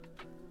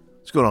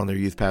What's going on there,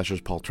 youth pastors?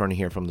 Paul Turner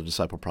here from the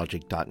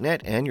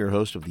discipleproject.net and your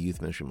host of the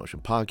Youth Ministry Motion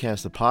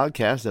Podcast, the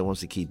podcast that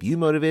wants to keep you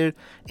motivated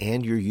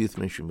and your youth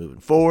ministry moving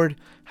forward.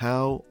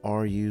 How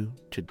are you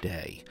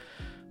today?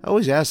 I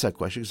always ask that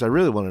question because I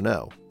really want to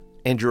know.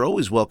 And you're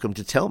always welcome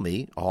to tell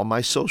me. All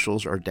my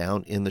socials are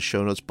down in the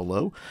show notes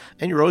below.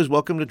 And you're always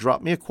welcome to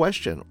drop me a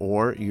question,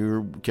 or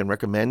you can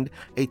recommend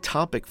a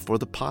topic for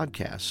the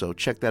podcast. So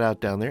check that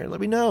out down there and let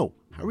me know.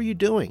 How are you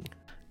doing?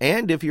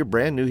 And if you're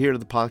brand new here to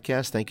the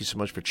podcast, thank you so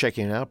much for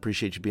checking it out.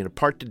 Appreciate you being a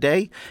part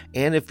today.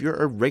 And if you're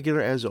a regular,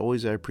 as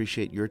always, I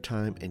appreciate your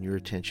time and your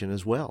attention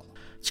as well.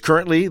 It's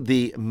currently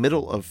the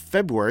middle of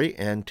February,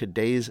 and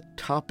today's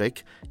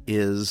topic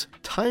is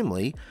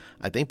timely,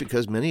 I think,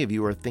 because many of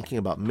you are thinking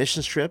about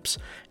missions trips,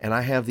 and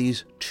I have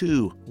these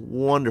two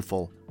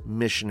wonderful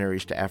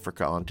missionaries to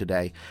Africa on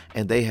today,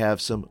 and they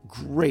have some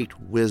great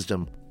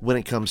wisdom when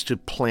it comes to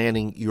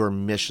planning your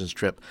missions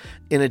trip,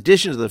 in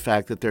addition to the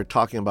fact that they're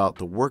talking about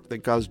the work that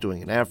God's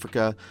doing in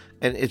Africa,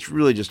 and it's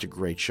really just a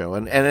great show.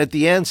 And at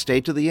the end,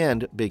 stay to the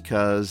end,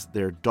 because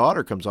their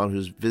daughter comes on,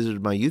 who's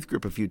visited my youth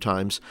group a few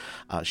times.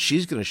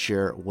 She's going to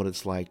share what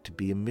it's like to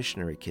be a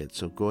missionary kid,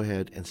 so go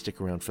ahead and stick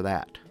around for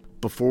that.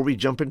 Before we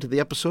jump into the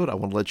episode, I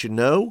want to let you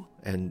know,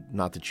 and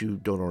not that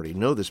you don't already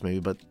know this maybe,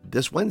 but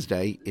this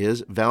Wednesday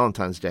is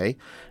Valentine's Day,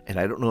 and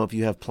I don't know if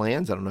you have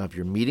plans. I don't know if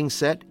your meeting's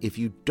set. If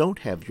you don't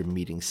have your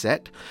meeting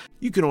set,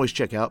 you can always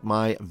check out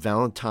my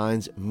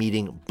Valentine's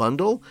meeting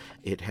bundle.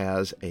 It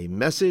has a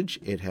message.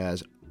 It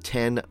has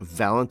 10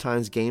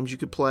 Valentine's games you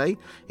could play.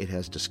 It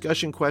has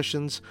discussion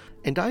questions,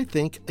 and I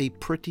think a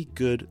pretty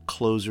good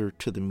closer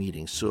to the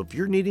meeting. So if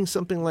you're needing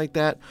something like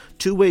that,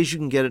 two ways you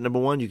can get it. Number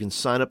one, you can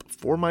sign up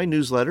for my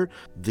newsletter,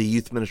 the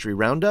Youth Ministry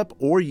Roundup,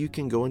 or you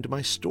can go into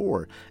my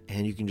store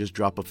and you can just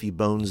drop a few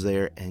bones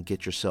there and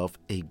get yourself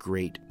a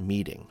great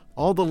meeting.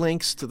 All the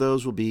links to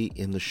those will be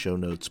in the show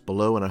notes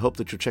below, and I hope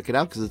that you'll check it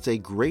out because it's a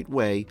great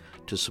way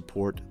to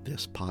support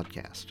this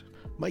podcast.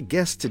 My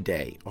guests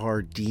today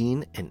are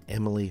Dean and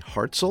Emily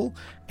Hartzell,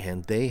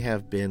 and they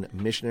have been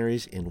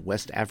missionaries in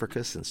West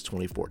Africa since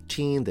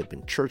 2014. They've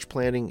been church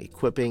planting,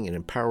 equipping, and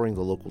empowering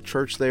the local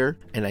church there.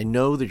 And I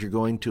know that you're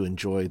going to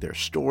enjoy their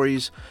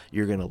stories.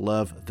 You're going to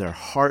love their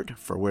heart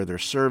for where they're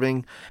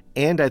serving.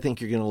 And I think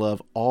you're going to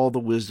love all the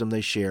wisdom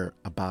they share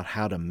about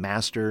how to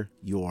master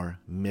your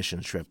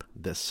mission trip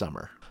this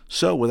summer.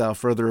 So without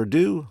further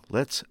ado,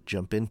 let's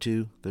jump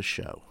into the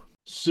show.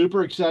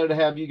 Super excited to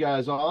have you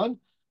guys on.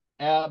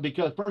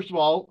 Because first of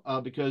all,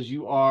 because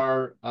you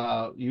are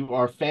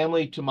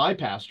family to my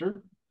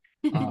pastor,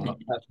 Pastor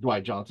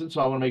Dwight Johnson.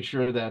 So I want to make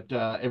sure that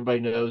everybody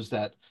knows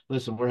that.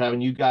 Listen, we're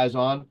having you guys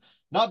on.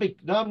 No,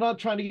 I'm not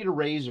trying to get a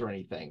raise or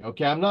anything.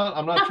 Okay, I'm not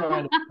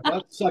trying to. I'm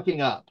not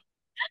sucking up.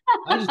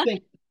 I just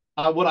think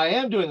what I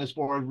am doing this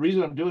for. The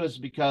reason I'm doing this is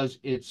because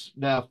it's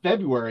now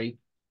February,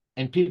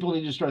 and people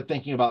need to start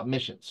thinking about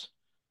missions.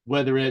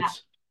 Whether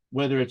it's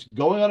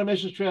going on a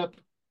missions trip,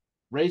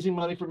 raising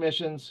money for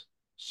missions,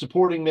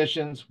 supporting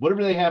missions,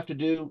 whatever they have to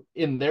do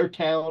in their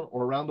town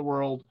or around the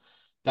world.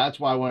 That's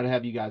why I wanted to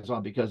have you guys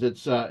on, because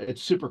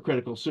it's super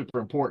critical, super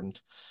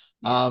important.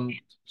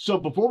 So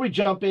before we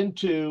jump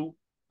into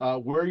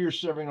where you're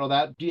serving and all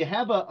that, do you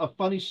have a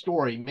funny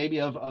story,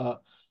 maybe of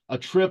a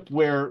trip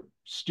where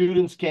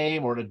students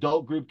came or an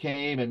adult group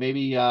came, and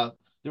maybe there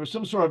was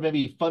some sort of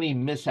maybe funny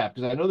mishap?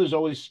 Because I know there's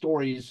always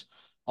stories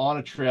on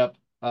a trip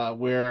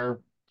where,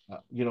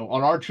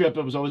 on our trip,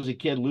 it was always a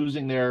kid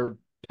losing their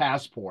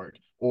passport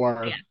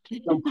or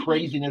some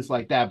craziness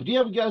like that. But do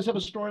you guys have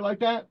a story like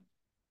that?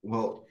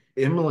 Well,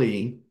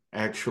 Emily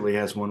actually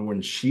has one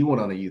when she went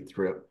on a youth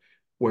trip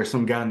where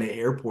some guy in the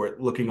airport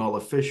looking all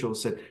official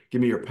said, "Give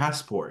me your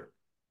passport."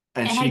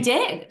 And I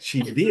did.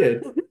 She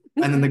did.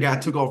 And then the guy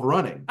took off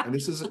running. And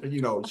this is,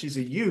 she's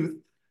a youth,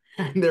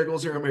 and there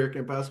goes her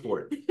American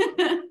passport.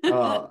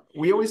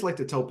 We always like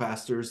to tell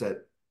pastors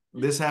that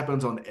this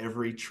happens on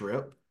every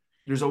trip.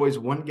 There's always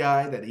one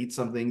guy that eats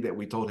something that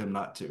we told him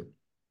not to.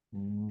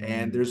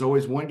 And there's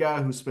always one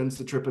guy who spends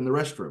the trip in the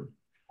restroom.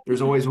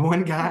 There's always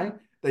one guy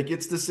that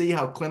gets to see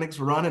how clinics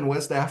run in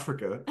West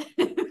Africa.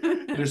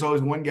 There's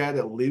always one guy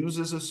that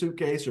loses a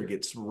suitcase or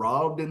gets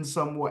robbed in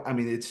some way. I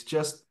mean, it's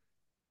just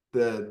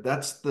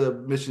that's the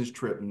missions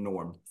trip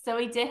norm. So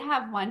we did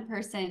have one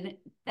person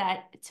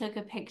that took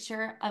a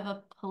picture of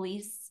a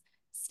police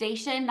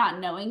station, not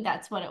knowing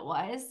that's what it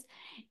was.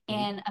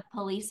 And a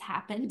police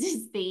happened to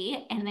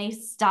see, and they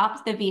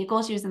stopped the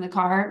vehicle. She was in the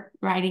car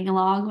riding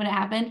along when it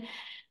happened.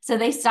 So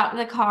they stopped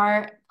the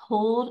car,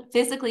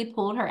 physically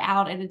pulled her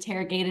out and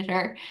interrogated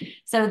her.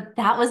 So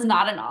that was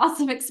not an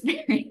awesome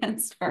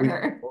experience for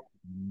her.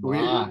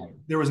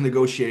 There was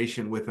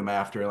negotiation with him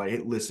after, like, hey,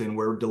 listen,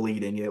 we're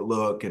deleting it,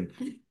 look. And,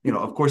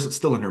 of course it's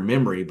still in her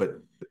memory,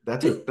 but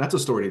that's a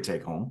story to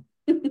take home.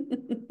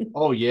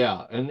 Oh,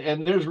 yeah.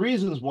 And there's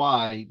reasons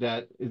why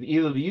that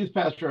either the youth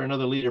pastor or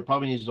another leader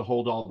probably needs to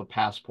hold all the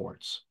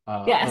passports.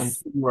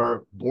 Yes. When you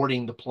are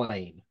boarding the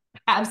plane.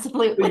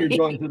 Absolutely. When you're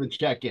going through the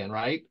check-in,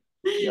 right?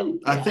 Yep.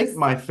 I think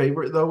my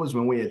favorite, though, was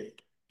when we had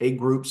a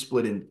group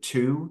split in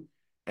two,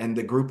 and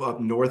the group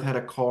up north had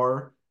a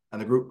car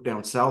and the group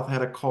down south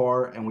had a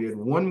car, and we had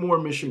one more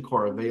mission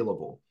car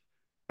available.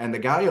 And the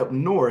guy up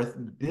north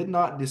did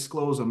not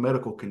disclose a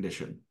medical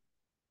condition.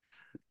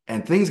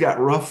 And things got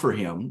rough for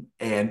him.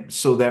 And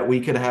so that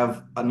we could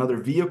have another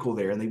vehicle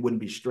there and they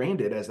wouldn't be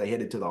stranded as they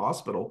headed to the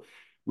hospital,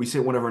 we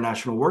sent one of our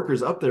national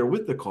workers up there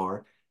with the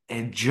car.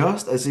 And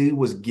just as he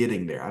was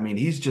getting there, I mean,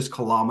 he's just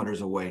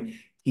kilometers away,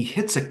 he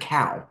hits a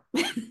cow.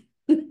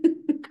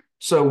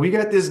 So we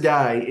got this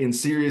guy in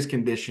serious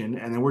condition,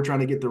 and then we're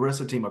trying to get the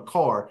rest of the team a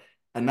car,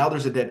 and now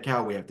there's a dead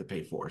cow we have to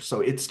pay for. So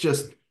it's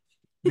just,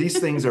 these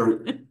things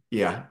are,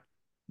 yeah.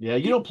 Yeah,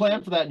 you don't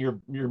plan for that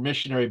in your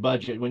missionary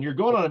budget. When you're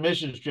going on a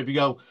mission trip, you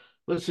go,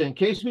 listen, in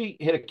case we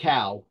hit a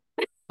cow,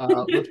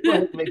 let's go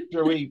ahead and make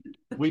sure we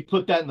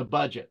put that in the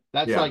budget.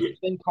 That's like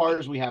 10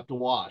 cars we have to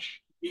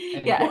wash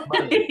and Yeah. get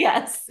money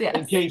Yes.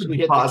 in case we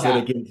hit the Deposit cow.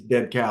 against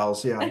dead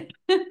cows. Yeah.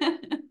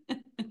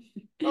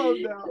 Oh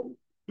no.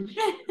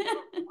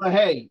 Well,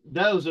 hey,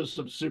 those are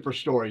some super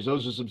stories.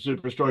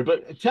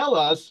 But tell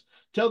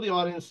the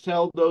audience,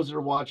 tell those that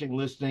are watching,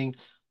 listening,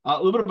 a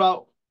little bit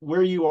about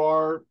where you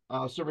are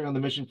serving on the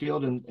mission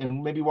field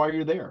and maybe why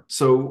you're there.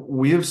 So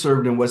we have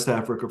served in West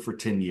Africa for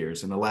 10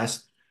 years. In the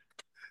last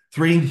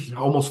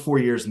almost 4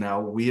 years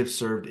now, we have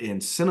served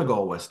in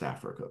Senegal, West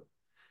Africa.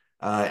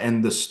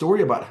 And the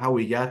story about how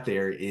we got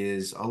there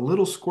is a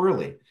little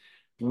squirrely.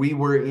 We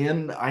were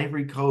in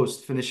Ivory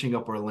Coast finishing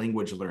up our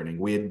language learning.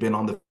 We had been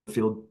on the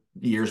field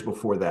years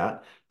before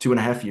that,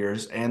 2.5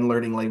 years, and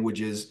learning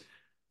languages.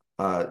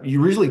 You're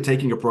usually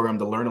taking a program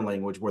to learn a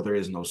language where there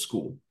is no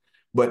school.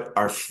 But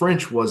our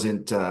French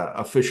wasn't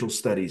official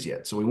studies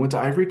yet. So we went to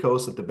Ivory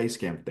Coast at the base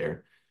camp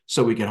there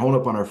so we could hone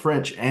up on our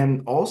French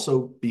and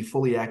also be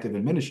fully active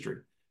in ministry.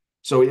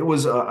 So it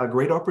was a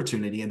great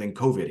opportunity. And then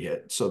COVID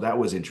hit. So that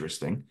was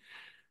interesting.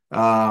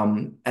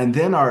 And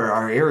then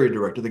our area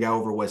director, the guy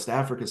over West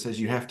Africa, says,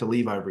 you have to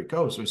leave Ivory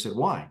Coast. So we said,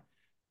 why?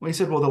 Well, he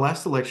said, well, the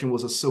last election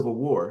was a civil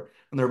war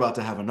and they're about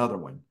to have another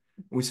one.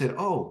 And we said,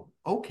 oh,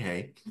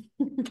 okay.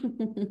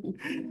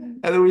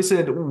 And then we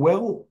said,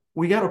 well,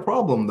 we got a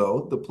problem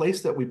though. The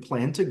place that we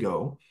plan to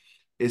go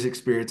is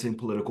experiencing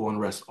political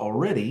unrest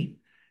already.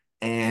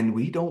 And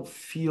we don't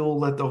feel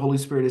that the Holy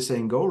Spirit is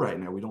saying go right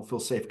now. We don't feel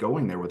safe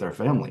going there with our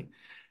family.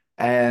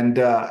 And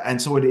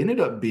so it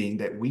ended up being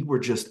that we were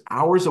just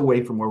hours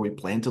away from where we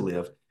planned to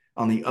live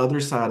on the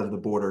other side of the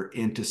border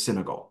into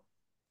Senegal,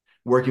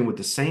 working with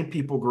the same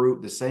people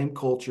group, the same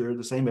culture,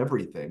 the same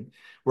everything,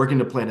 working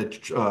to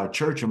plant a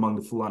church among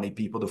the Fulani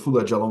people, the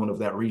Fula Jalon of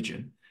that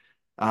region.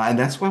 And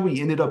that's why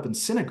we ended up in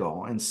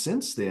Senegal. And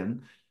since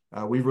then,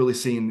 we've really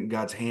seen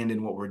God's hand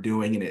in what we're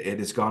doing. And it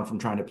has gone from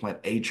trying to plant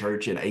a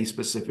church in a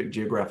specific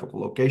geographical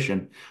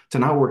location to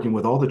now working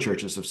with all the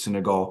churches of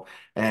Senegal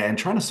and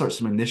trying to start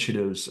some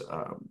initiatives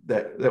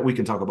that we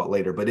can talk about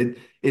later. But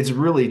it's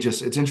really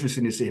just, it's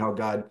interesting to see how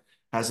God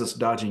has us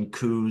dodging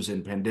coups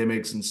and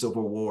pandemics and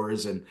civil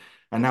wars. And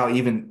now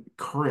even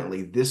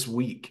currently this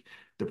week,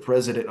 the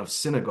president of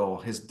Senegal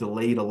has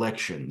delayed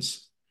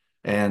elections.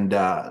 And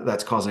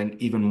that's causing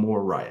even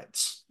more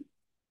riots.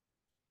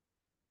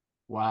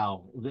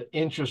 Wow. The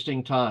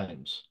interesting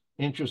times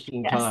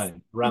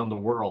around the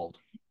world.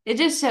 It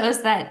just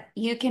shows that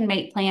you can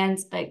make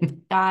plans, but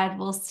God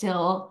will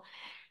still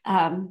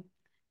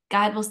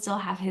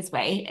have his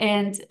way.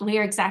 And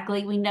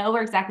we know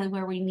we're exactly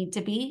where we need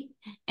to be.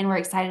 And we're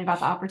excited about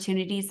the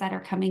opportunities that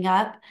are coming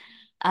up.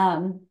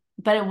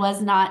 But it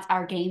was not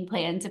our game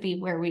plan to be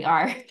where we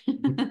are.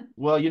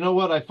 Well, you know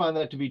what? I find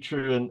that to be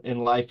true in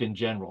life in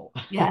general.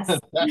 Yes.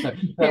 that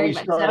we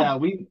start out.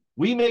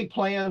 We make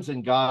plans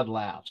and God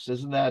laughs.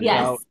 Isn't that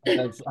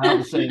that's how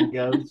the saying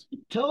goes?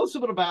 Tell us a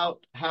bit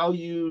about how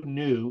you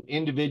knew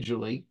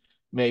individually,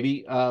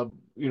 maybe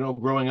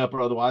growing up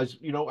or otherwise,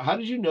 how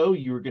did you know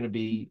you were going to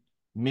be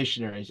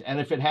missionaries? And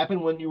if it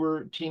happened when you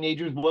were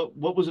teenagers,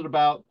 what was it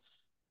about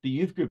the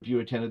youth group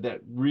you attended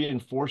that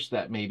reinforced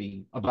that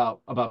maybe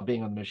about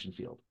being on the mission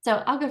field?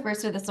 So I'll go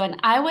first with this one.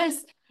 I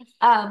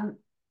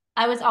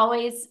was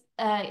always,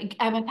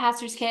 I'm a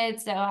pastor's kid,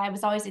 so I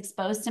was always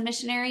exposed to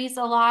missionaries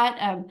a lot.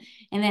 And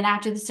then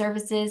after the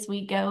services,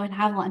 we'd go and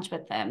have lunch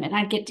with them and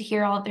I'd get to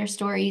hear all of their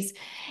stories.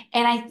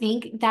 And I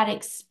think that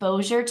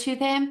exposure to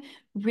them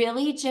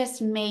really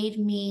just made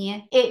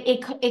me,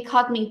 it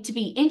caused me to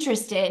be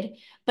interested,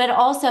 but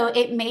also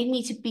it made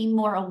me to be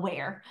more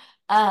aware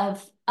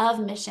of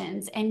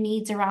missions and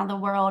needs around the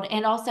world,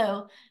 and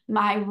also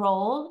my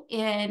role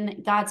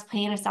in God's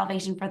plan of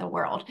salvation for the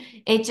world.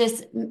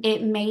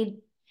 It made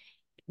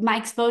my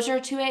exposure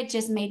to it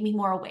just made me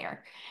more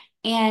aware.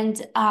 And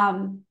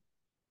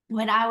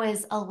when I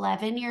was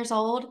 11 years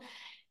old,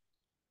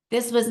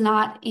 this was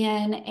not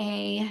at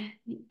a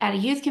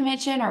youth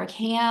convention or a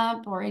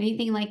camp or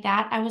anything like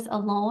that. I was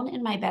alone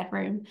in my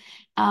bedroom,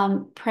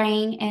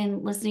 praying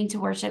and listening to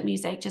worship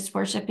music, just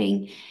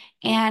worshiping.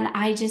 And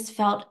I just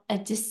felt a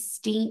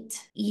distinct,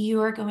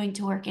 you are going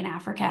to work in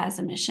Africa as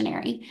a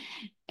missionary.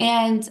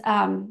 And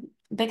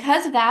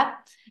because of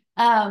that,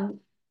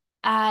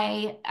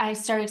 I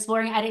started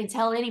exploring. I didn't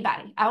tell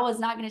anybody. I was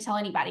not going to tell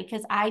anybody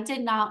because I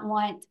did not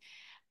want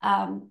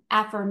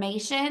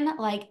affirmation,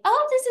 like,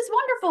 oh, this is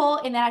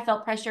wonderful. And then I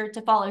felt pressure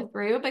to follow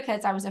through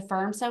because I was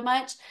affirmed so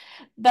much.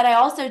 But I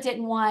also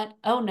didn't want,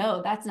 oh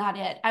no, that's not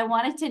it. I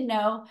wanted to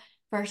know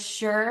for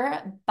sure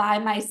by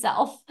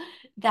myself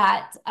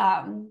that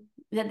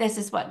that this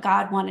is what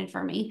God wanted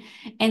for me.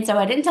 And so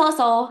I didn't tell a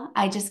soul.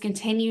 I just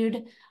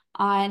continued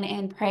on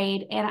and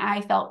prayed, and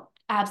I felt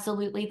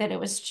absolutely that it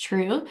was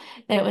true,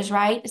 that it was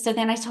right. So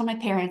then I told my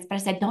parents, but I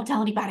said, don't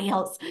tell anybody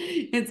else.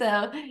 And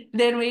so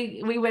then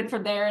we went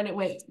from there, and it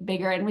went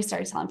bigger, and we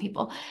started telling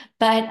people.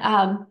 But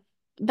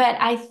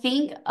I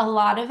think a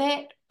lot of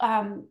it,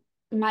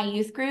 my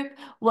youth group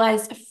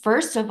was,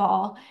 first of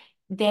all,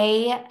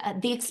 the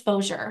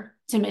exposure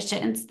to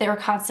missions. They were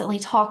constantly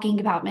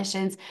talking about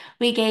missions.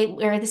 We're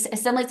the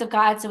Assemblies of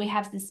God, so we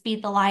have the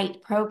Speed the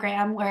Light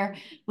program where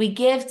we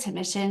give to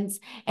missions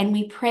and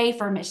we pray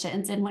for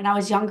missions. And when I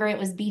was younger, it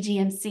was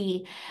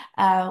BGMC,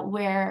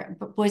 where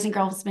Boys and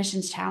Girls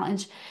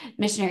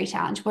Missionary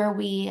Challenge, where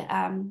we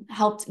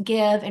helped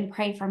give and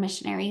pray for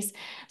missionaries.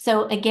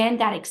 So again,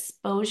 that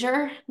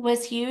exposure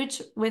was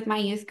huge with my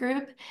youth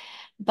group,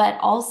 but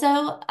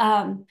also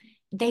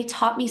they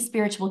taught me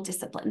spiritual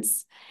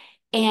disciplines.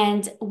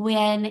 And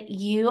when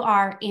you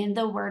are in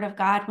the Word of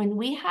God, when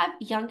we have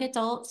young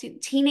adults,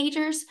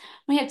 teenagers,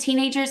 we have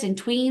teenagers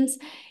and tweens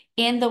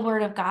in the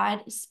Word of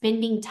God,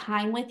 spending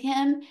time with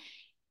Him,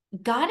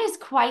 God is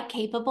quite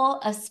capable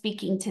of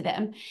speaking to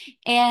them.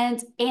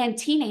 And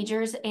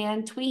teenagers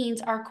and tweens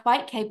are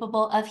quite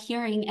capable of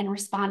hearing and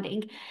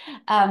responding.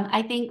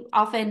 I think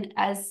often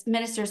as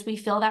ministers, we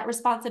feel that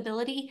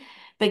responsibility,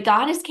 but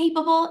God is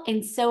capable,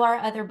 and so are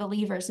other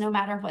believers, no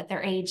matter what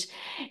their age.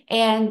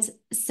 And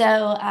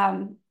so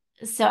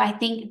I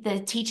think the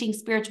teaching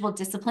spiritual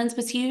disciplines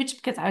was huge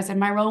because I was in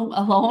my room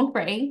alone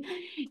praying.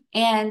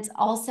 And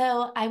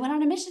also I went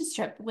on a missions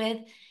trip with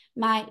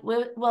it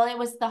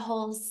was the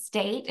whole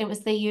state. It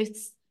was the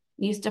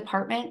youth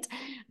department.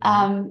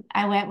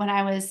 I went when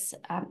I was,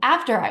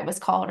 after I was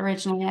called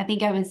originally. I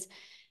think I was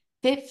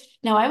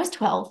I was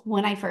 12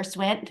 when I first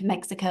went to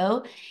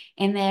Mexico.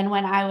 And then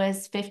when I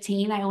was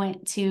 15, I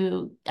went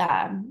to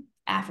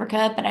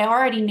Africa, but I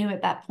already knew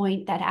at that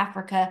point that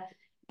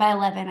by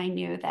 11, I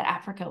knew that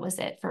Africa was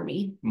it for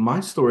me. My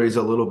story is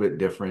a little bit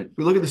different.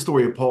 We look at the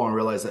story of Paul and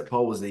realize that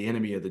Paul was the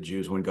enemy of the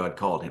Jews when God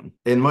called him.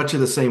 In much of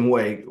the same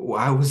way,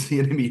 I was the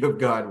enemy of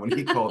God when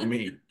he called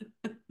me.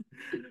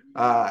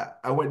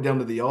 I went down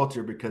to the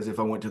altar because if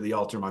I went to the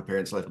altar, my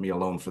parents left me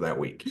alone for that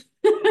week.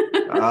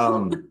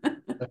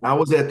 I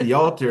was at the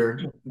altar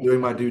doing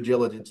my due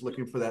diligence,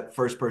 looking for that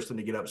first person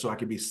to get up so I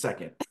could be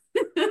second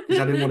because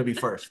I didn't want to be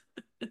first.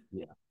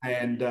 Yeah.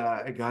 And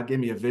God gave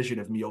me a vision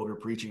of me older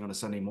preaching on a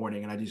Sunday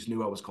morning, and I just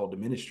knew I was called to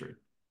ministry.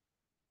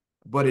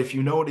 But if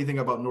you know anything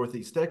about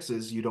Northeast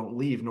Texas, you don't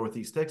leave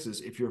Northeast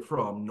Texas if you're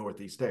from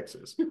Northeast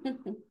Texas.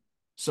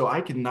 So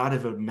I could not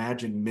have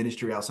imagined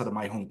ministry outside of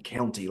my home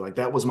county. Like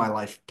that was my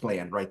life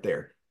plan right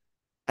there.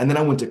 And then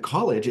I went to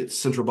college at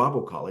Central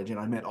Bible College, and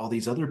I met all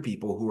these other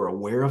people who were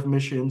aware of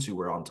missions, who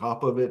were on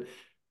top of it,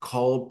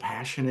 called,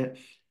 passionate.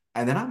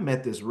 And then I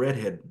met this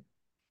redhead,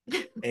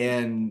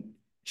 and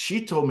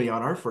she told me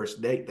on our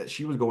first date that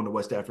she was going to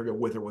West Africa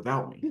with or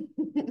without me.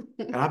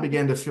 And I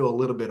began to feel a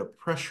little bit of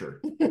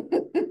pressure.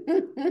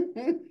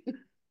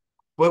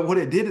 But what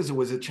it did is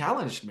it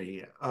challenged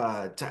me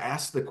to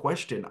ask the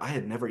question I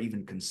had never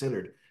even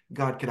considered.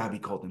 God, could I be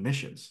called to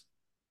missions?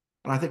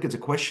 And I think it's a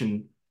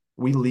question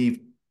we leave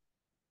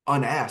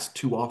unasked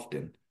too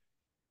often.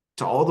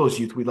 To all those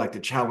youth we'd like to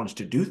challenge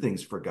to do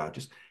things for God,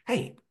 just,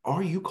 hey,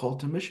 are you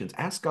called to missions?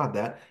 Ask God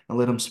that and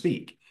let him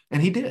speak.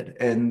 And he did.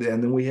 And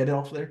then we headed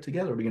off there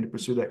together, began to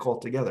pursue that call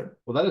together.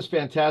 Well, that is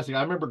fantastic.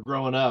 I remember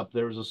growing up,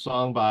 there was a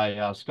song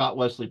by Scott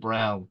Wesley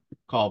Brown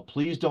called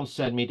Please Don't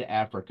Send Me to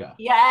Africa.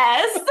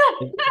 Yes.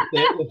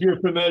 If you're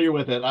familiar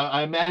with it,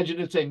 I imagine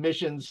it's a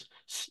missions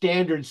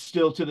standard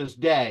still to this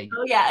day.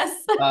 Oh,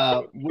 yes.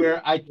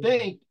 Where I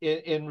think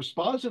in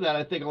response to that,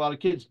 I think a lot of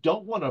kids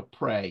don't want to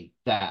pray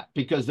that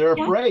because they're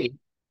afraid.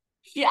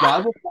 Yeah.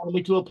 God will call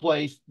me to a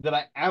place that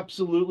I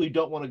absolutely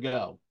don't want to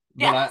go.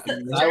 Yes,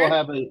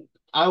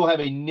 I will have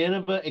a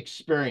Nineveh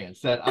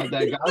experience that God's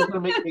going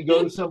to make me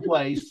go to some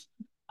place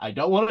I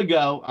don't want to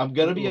go. I'm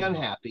going to be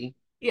unhappy.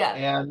 Yeah.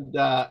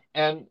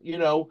 And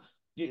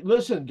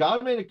listen,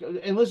 God may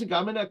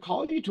not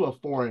call you to a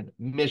foreign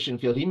mission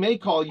field. He may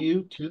call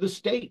you to the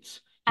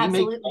States. He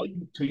may call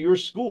you to your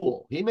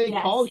school. He may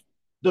call you.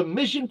 The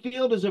mission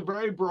field is a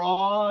very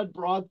broad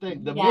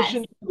thing. The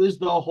mission is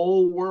the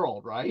whole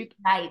world, right?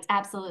 Right.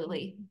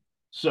 Absolutely.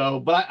 So,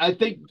 but I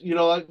think,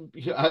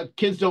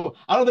 kids don't,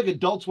 I don't think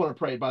adults want to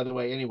pray it, by the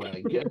way,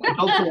 anyway.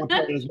 Adults don't want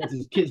to pray it as much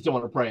as kids don't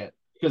want to pray it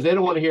because they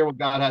don't want to hear what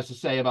God has to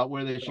say about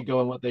where they should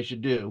go and what they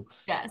should do.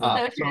 Yes,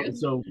 so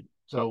true.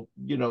 So,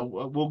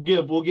 we'll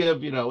give,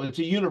 it's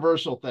a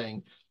universal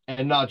thing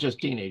and not just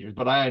teenagers,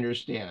 but I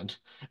understand.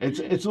 It's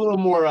a little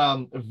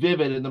more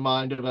vivid in the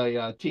mind of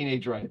a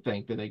teenager, I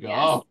think, that they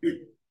go,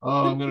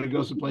 I'm going to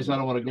go someplace I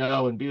don't want to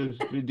go and do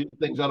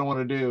things I don't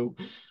want to do.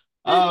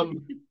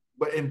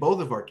 But in both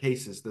of our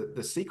cases,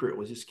 the secret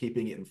was just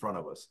keeping it in front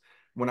of us.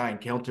 when I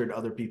encountered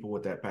other people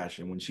with that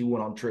passion, when she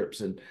went on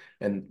trips and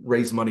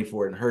raised money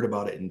for it and heard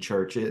about it in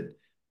church.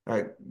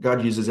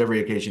 God uses every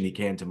occasion he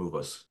can to move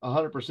us.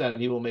 100%.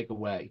 He will make a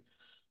way.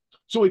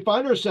 So we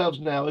find ourselves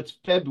now, it's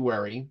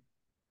February,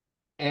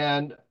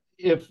 and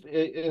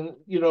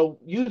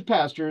youth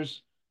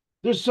pastors,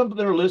 there's some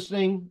that are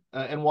listening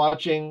and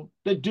watching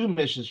that do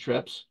missions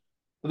trips.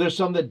 There's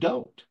some that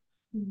don't.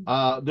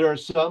 There are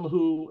some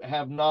who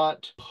have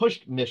not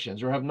pushed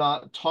missions or have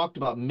not talked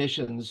about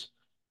missions,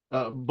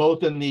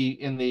 both in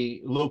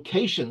the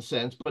location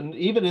sense, but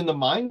even in the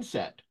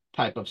mindset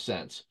type of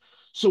sense.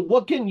 So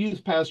what can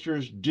youth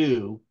pastors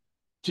do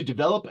to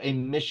develop a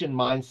mission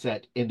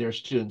mindset in their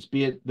students,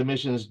 be it the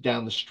missions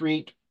down the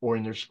street or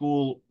in their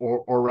school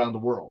or around the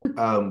world?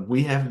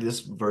 We have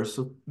this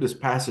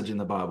passage in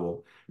the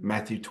Bible,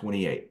 Matthew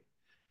 28,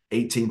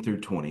 18 through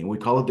 20. We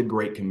call it the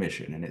Great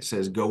Commission, and it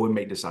says, go and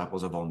make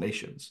disciples of all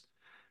nations.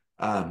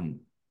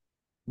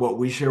 What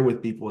we share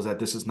with people is that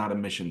this is not a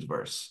missions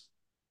verse.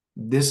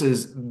 This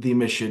is the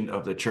mission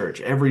of the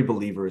church. Every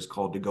believer is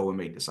called to go and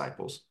make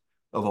disciples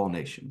of all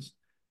nations.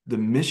 The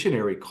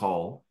missionary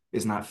call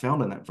is not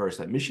found in that verse.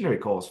 That missionary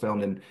call is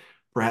found in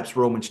perhaps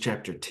Romans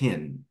chapter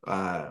 10,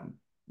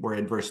 where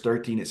in verse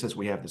 13 it says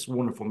we have this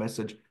wonderful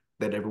message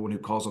that everyone who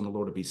calls on the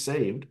Lord will be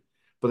saved.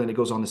 But then it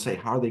goes on to say,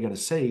 how are they going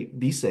to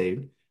be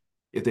saved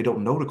if they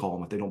don't know to call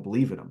them, if they don't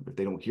believe in them, if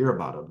they don't hear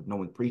about them, if no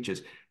one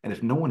preaches, and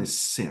if no one is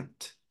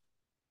sent?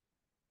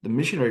 The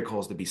missionary call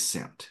is to be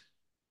sent,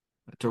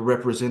 to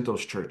represent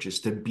those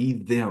churches, to be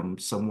them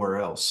somewhere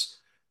else,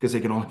 because they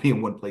can only be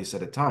in one place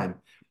at a time.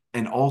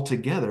 And all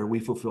together,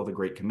 we fulfill the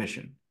Great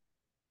Commission.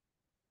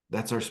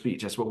 That's our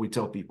speech. That's what we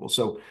tell people.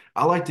 So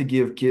I like to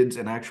give kids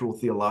an actual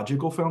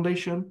theological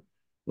foundation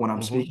when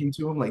I'm speaking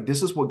to them. Like,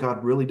 this is what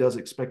God really does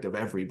expect of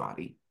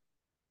everybody.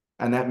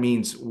 And that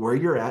means where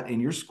you're at in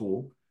your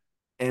school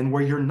and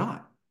where you're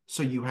not.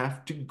 So you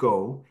have to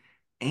go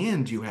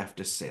and you have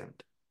to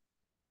send.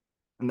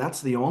 And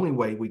that's the only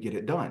way we get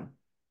it done,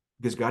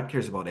 because God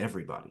cares about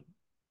everybody.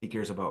 He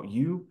cares about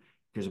you.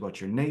 He cares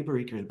about your neighbor.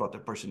 He cares about the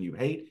person you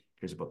hate. He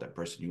cares about that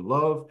person you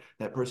love,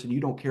 that person you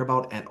don't care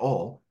about at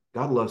all.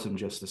 God loves him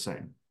just the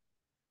same.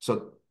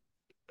 So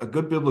a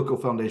good biblical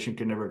foundation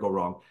can never go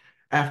wrong.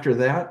 After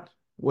that,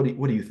 what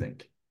do you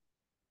think?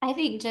 I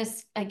think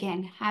just,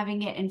 again,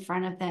 having it in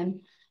front of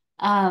them,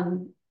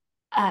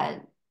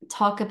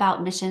 talk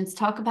about missions,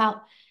 talk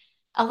about,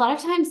 a lot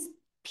of times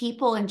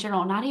people in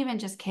general, not even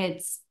just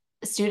kids,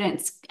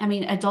 students, I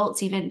mean,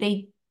 adults even,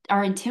 they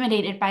are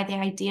intimidated by the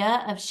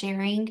idea of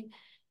sharing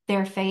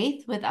their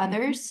faith with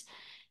others.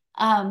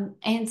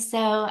 And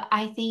so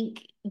I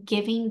think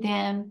giving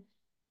them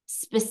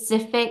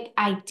specific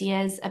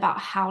ideas about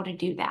how to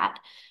do that.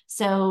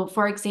 So,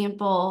 for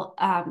example,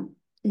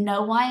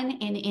 no one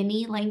in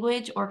any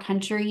language or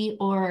country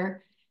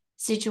or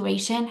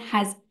situation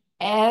has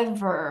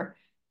ever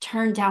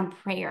turned down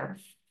prayer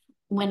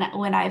when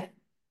I've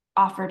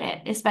offered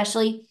it.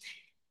 Especially,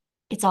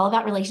 it's all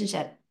about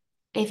relationship.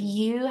 If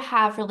you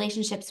have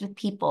relationships with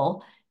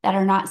people that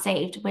are not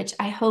saved, which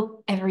I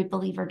hope every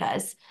believer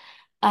does,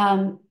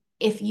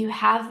 if you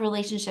have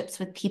relationships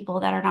with people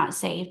that are not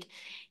saved,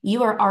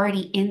 you are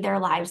already in their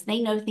lives.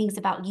 They know things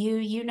about you,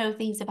 you know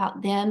things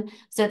about them,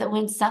 so that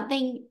when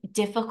something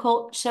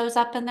difficult shows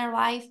up in their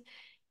life,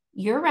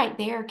 you're right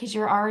there because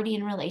you're already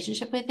in a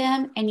relationship with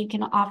them and you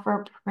can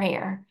offer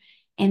prayer.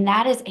 And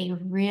that is a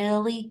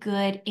really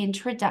good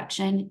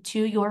introduction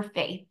to your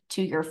faith,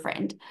 to your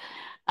friend.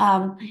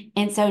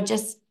 And so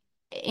just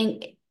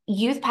in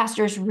youth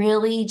pastors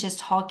really just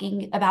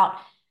talking about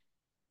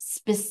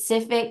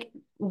specific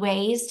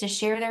ways to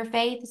share their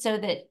faith so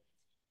that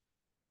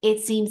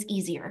it seems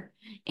easier.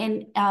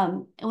 And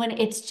when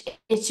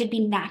it should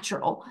be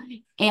natural.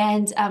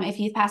 And if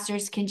youth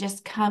pastors can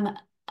just come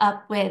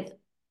up with,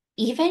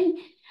 even,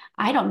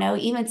 I don't know,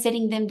 even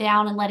sitting them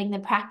down and letting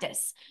them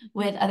practice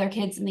with other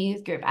kids in the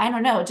youth group. I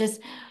don't know,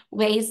 just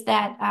ways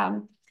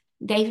that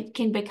they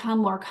can become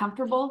more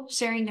comfortable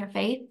sharing their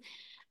faith.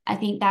 I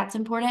think that's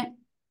important.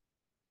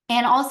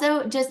 And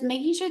also just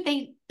making sure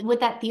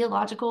with that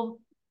theological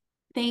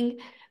thing,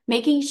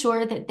 making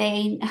sure that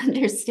they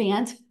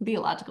understand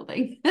theological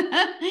thing,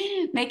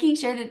 making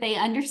sure that they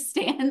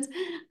understand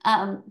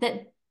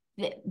that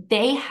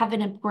they have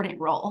an important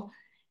role,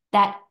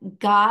 that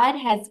God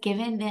has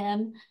given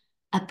them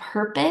a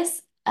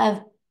purpose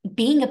of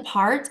being a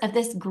part of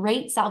this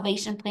great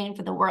salvation plan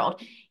for the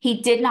world.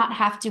 He did not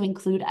have to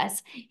include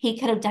us. He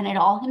could have done it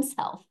all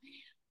himself,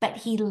 but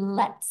he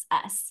lets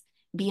us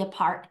be a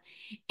part.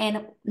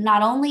 And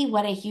not only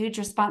what a huge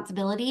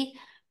responsibility,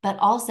 but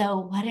also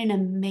what an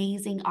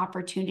amazing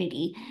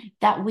opportunity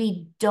that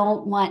we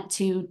don't want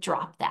to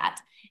drop that.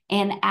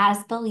 And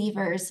as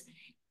believers,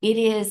 it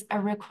is a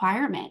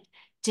requirement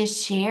to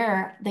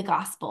share the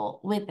gospel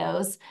with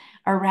those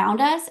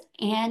around us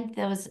and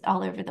those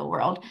all over the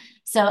world.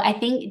 So I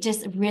think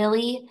just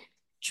really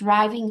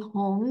driving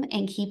home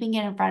and keeping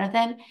it in front of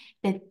them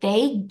that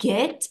they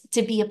get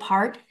to be a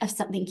part of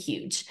something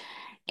huge.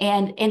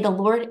 And the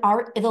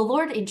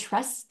Lord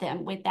entrusts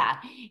them with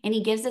that, and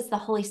he gives us the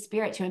Holy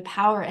Spirit to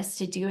empower us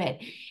to do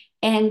it.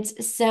 And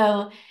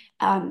so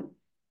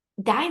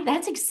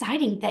that's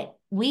exciting that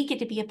we get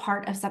to be a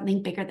part of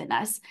something bigger than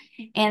us.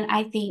 And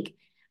I think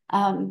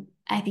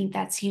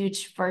that's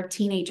huge for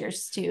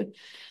teenagers too.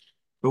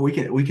 But we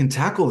can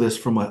tackle this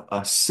from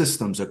a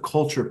systems, a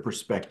culture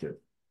perspective.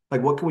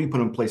 Like, what can we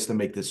put in place to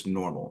make this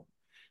normal?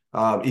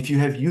 If you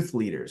have youth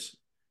leaders,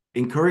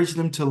 encourage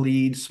them to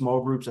lead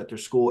small groups at their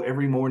school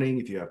every morning.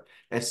 If you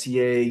have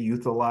SCA,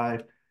 Youth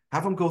Alive,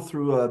 have them go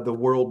through the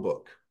World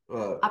Book,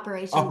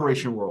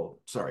 Operation World.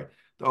 Sorry,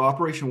 the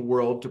Operation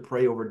World, to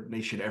pray over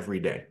nation every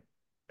day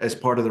as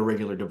part of the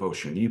regular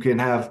devotion. You can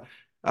have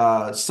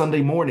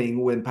Sunday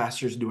morning, when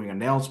pastors doing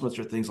announcements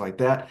or things like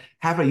that,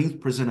 have a youth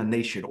present a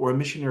nation or a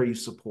missionary you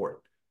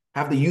support.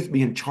 Have the youth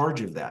be in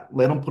charge of that.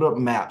 Let them put up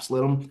maps.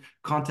 Let them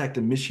contact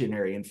a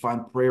missionary and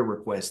find prayer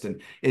requests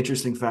and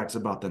interesting facts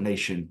about the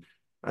nation.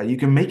 You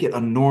can make it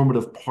a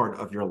normative part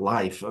of your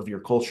life, of your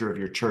culture, of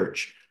your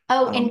church.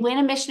 Oh, and when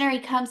a missionary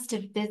comes to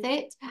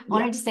visit, I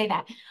wanted to say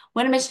that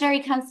when a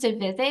missionary comes to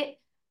visit,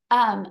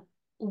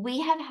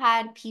 we have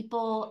had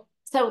people.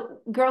 So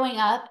growing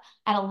up,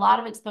 I had a lot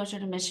of exposure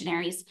to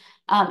missionaries,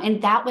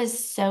 and that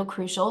was so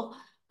crucial.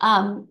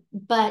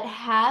 But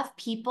have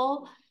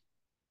people,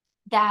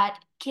 that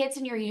kids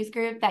in your youth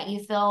group that you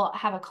feel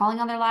have a calling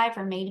on their life,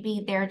 or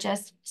maybe they're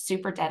just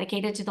super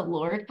dedicated to the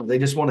Lord. They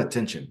just want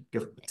attention.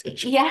 Give them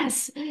attention.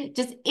 Yes,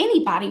 just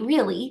anybody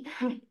really.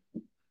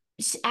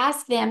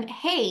 Ask them,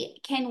 hey,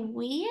 can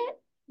we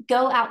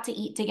go out to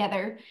eat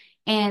together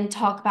and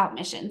talk about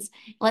missions?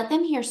 Let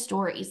them hear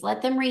stories.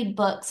 Let them read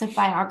books of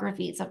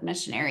biographies of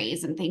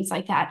missionaries and things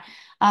like that.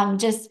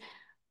 Just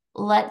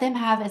let them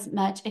have as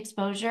much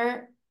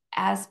exposure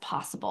as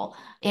possible.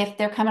 If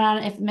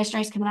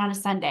missionaries coming on a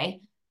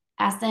Sunday,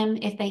 ask them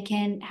if they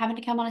can have them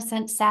to come on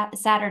a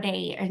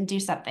Saturday and do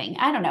something.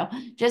 I don't know,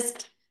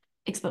 just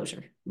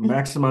exposure.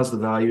 Maximize the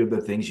value of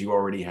the things you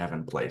already have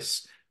in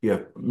place. You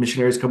have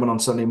missionaries coming on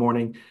Sunday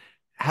morning,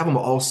 have them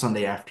all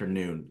Sunday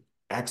afternoon,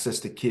 access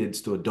to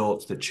kids, to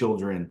adults, to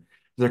children.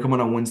 If they're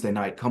coming on Wednesday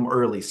night, come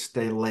early,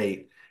 stay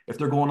late. If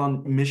they're going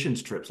on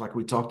missions trips, like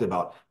we talked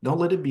about, don't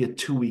let it be a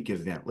 2-week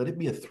event. Let it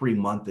be a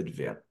 3-month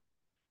event.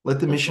 Let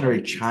the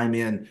missionary chime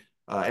in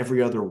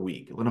every other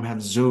week. Let them have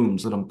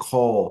Zooms, let them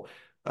call.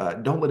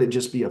 Don't let it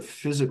just be a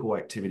physical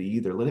activity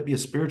either. Let it be a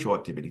spiritual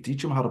activity.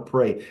 Teach them how to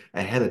pray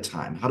ahead of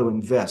time, how to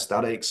invest,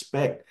 how to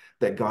expect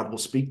that God will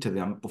speak to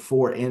them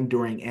before and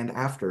during and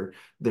after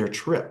their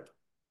trip.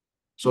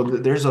 So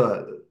there's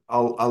a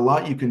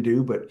lot you can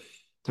do, but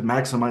to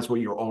maximize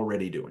what you're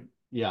already doing.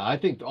 Yeah, I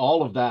think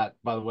all of that,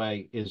 by the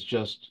way, is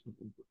just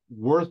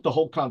worth the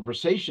whole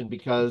conversation,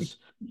 because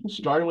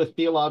starting with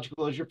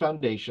theological as your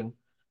foundation,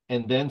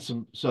 and then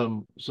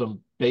some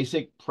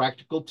basic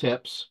practical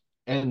tips,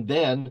 and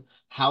then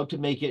how to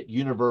make it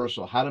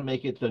universal, how to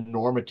make it the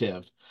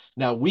normative.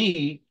 Now,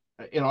 in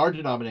our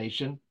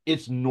denomination,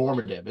 it's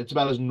normative. It's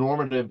about as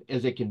normative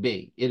as it can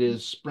be. It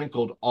is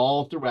sprinkled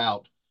all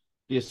throughout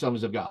the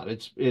Assemblies of God.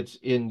 It's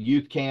in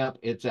youth camp.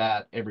 It's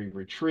at every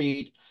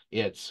retreat.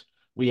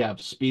 We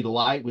have Speed of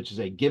Light, which is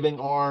a giving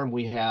arm.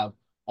 We have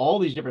all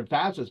these different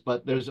facets,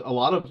 but there's a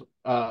lot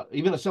of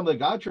even Assembly of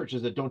God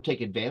churches that don't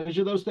take advantage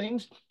of those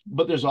things.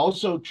 But there's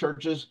also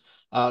churches,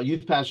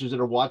 youth pastors that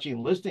are watching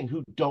and listening,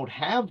 who don't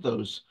have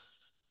those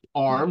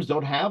arms,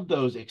 don't have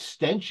those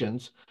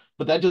extensions,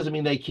 but that doesn't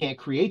mean they can't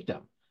create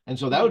them. And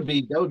so that would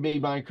be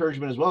my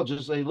encouragement as well.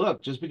 Just say,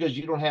 look, just because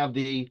you don't have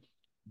the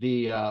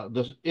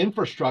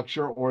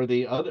infrastructure or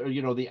the other,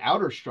 the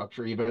outer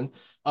structure even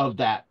of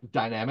that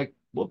dynamic,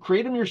 well,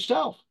 create them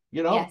yourself.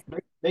 Yes.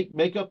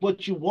 Make up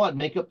what you want,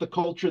 make up the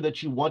culture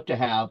that you want to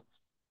have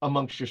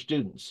amongst your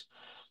students.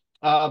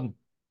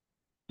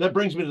 That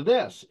brings me to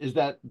this, is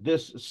that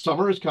this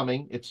summer is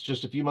coming. It's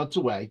just a few months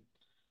away,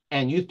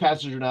 and youth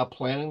pastors are now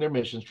planning their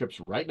missions trips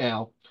right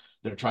now.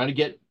 They're trying to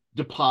get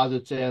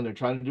deposits in. They're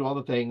trying to do all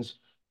the things.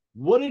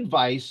 What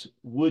advice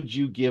would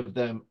you give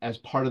them as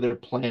part of their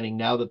planning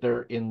now that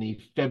they're in the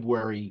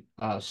February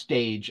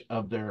stage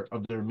of their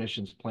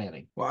missions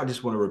planning? Well, I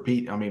just want to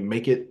repeat,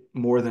 make it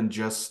more than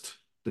just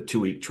the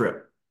 2-week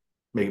trip.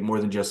 Make it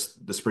more than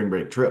just the spring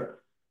break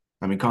trip.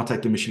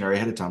 Contact the missionary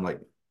ahead of time.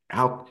 Like,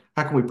 how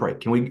can we pray?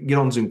 Can we get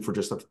on Zoom for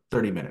just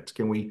 30 minutes?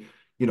 Can we,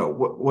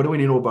 what do we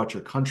need to know about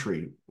your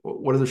country?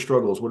 What are the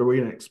struggles? What are we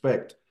going to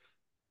expect?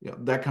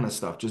 That kind of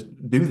stuff.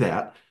 Just do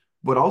that.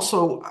 But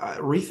also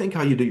rethink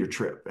how you do your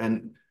trip.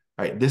 And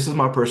all right, this is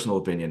my personal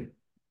opinion.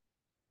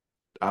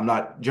 I'm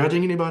not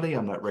judging anybody.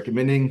 I'm not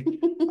recommending.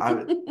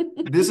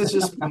 This is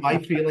just my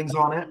feelings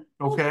on it.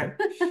 Okay.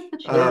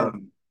 Sure.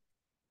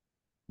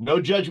 No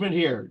judgment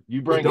here.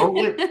 You bring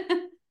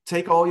it.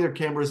 Take all your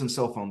cameras and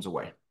cell phones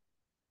away.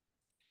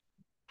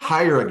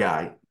 Hire a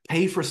guy.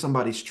 Pay for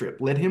somebody's trip.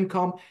 Let him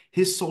come.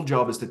 His sole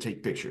job is to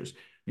take pictures.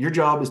 Your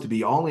job is to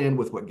be all in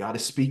with what God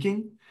is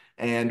speaking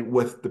and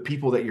with the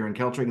people that you're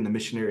encountering and the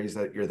missionaries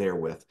that you're there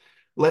with.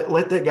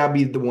 Let that guy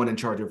be the one in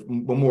charge of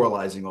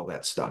memorializing all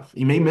that stuff.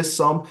 He may miss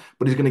some,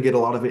 but he's going to get a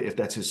lot of it if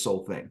that's his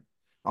sole thing.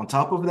 On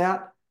top of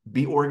that,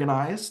 be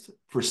organized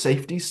for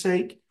safety's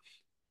sake.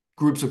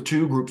 Groups of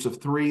 2, groups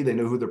of 3, they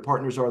know who their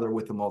partners are. They're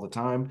with them all the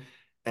time.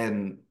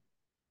 And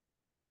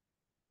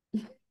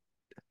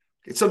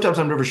sometimes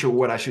I'm never sure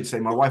what I should say.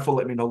 My wife will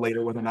let me know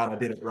later whether or not I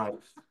did it right.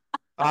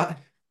 Have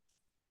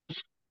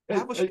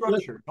a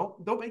structure.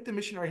 Don't make the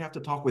missionary have to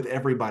talk with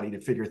everybody to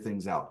figure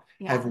things out.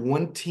 Yeah. Have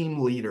one team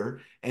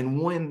leader and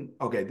one,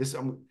 okay, this,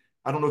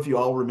 I don't know if you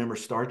all remember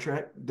Star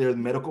Trek. They're the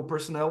medical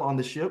personnel on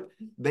the ship.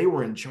 They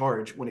were in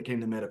charge when it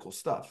came to medical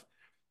stuff.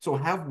 So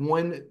have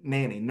one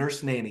nanny,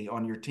 nurse nanny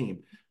on your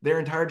team. Their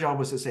entire job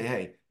was to say,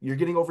 hey, you're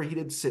getting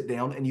overheated, sit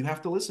down, and you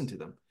have to listen to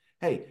them.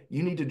 Hey,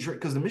 you need to drink,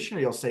 because the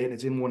missionary will say it, and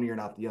it's in one ear,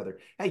 not the other.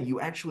 Hey,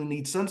 you actually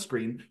need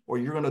sunscreen, or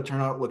you're going to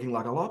turn out looking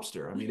like a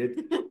lobster. I mean,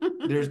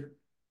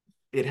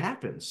 it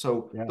happens.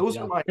 So those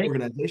are my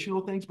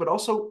organizational things, but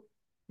also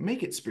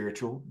make it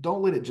spiritual.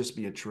 Don't let it just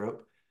be a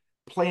trip.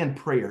 Plan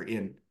prayer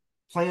in.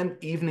 Plan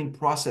evening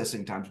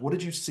processing times. What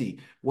did you see?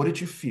 What did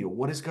you feel?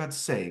 What is God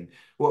saying?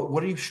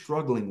 What are you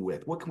struggling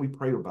with? What can we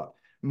pray about?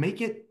 Make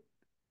it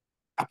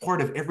a part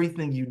of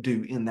everything you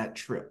do in that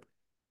trip.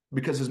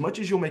 Because as much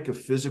as you'll make a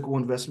physical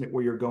investment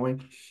where you're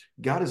going,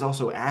 God is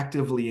also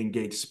actively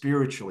engaged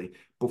spiritually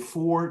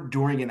before,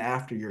 during, and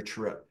after your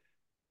trip.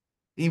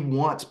 He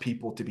wants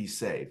people to be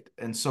saved.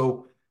 And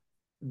so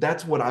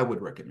that's what I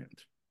would recommend.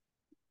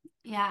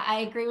 Yeah,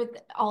 I agree with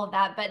all of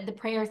that, but the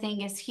prayer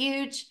thing is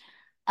huge.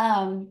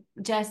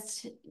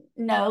 Just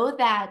know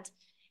that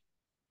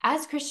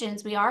as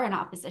Christians, we are in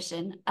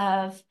opposition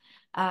of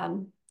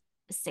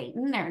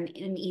Satan or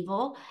an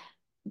evil,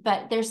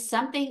 but there's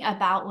something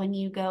about when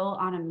you go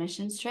on a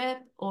missions trip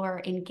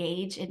or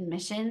engage in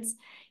missions,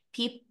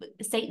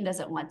 Satan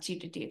doesn't want you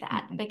to do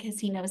that because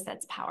he knows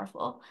that's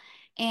powerful.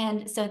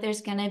 And so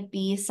there's going to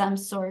be some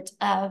sort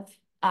of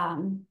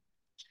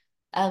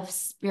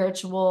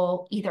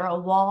spiritual, either a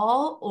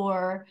wall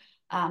or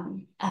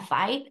a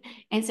fight.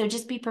 And so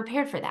just be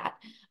prepared for that.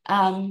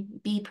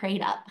 Be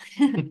prayed up.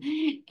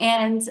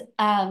 And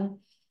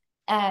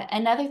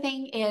another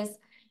thing is,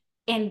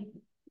 in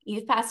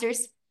youth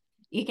pastors,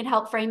 you can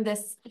help frame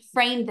this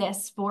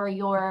for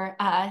your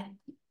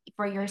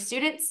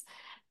students.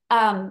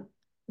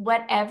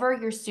 Whatever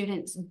your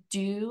students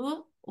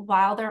do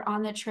while they're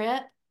on the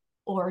trip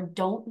or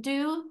don't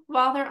do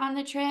while they're on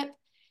the trip,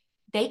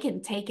 they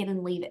can take it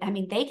and leave it. I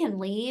mean, they can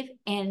leave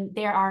and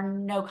there are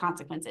no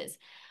consequences.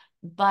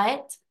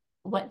 But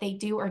what they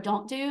do or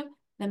don't do,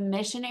 the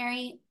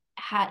missionary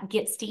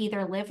gets to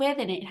either live with,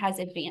 and it has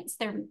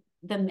advanced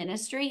the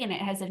ministry and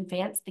it has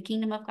advanced the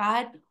kingdom of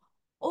God,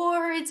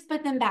 or it's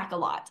put them back a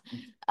lot.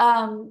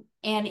 And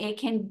it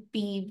can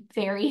be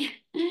very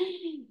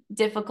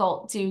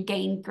difficult to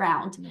gain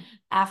ground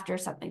after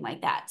something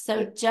like that.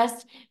 So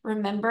just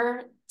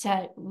remember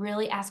to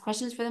really ask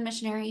questions for the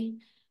missionary.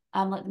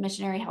 Let the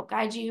missionary help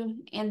guide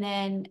you. And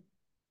then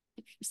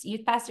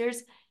youth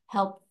pastors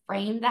help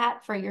frame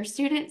that for your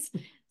students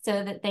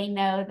so that they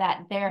know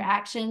that their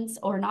actions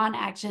or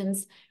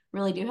non-actions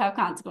really do have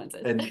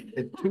consequences.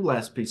 And two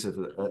last pieces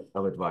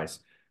of advice.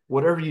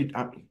 Whatever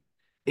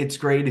it's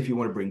great if you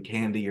want to bring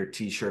candy or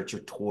t-shirts or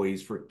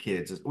toys for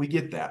kids. We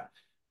get that.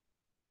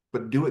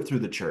 But do it through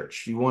the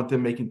church. You want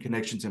them making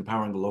connections,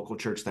 empowering the local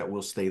church that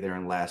will stay there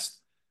and last.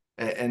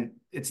 And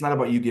it's not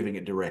about you giving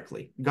it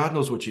directly. God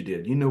knows what you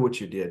did. You know what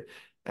you did.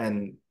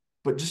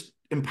 But just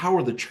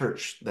empower the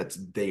church that's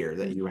there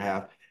that you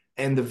have.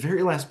 And the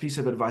very last piece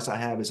of advice I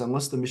have is,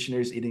 unless the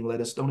missionary is eating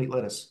lettuce, don't eat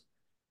lettuce.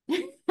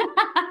 It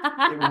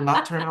will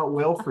not turn out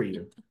well for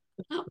you.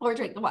 Or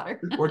drink the water.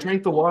 Or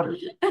drink the water.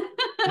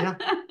 Yeah.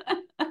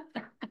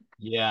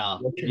 Yeah.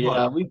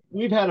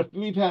 We've had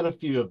a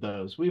few of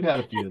those. We've had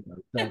a few of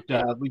those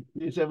that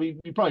we said we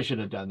probably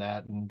shouldn't have done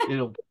that, and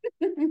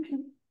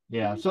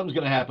something's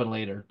going to happen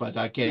later, but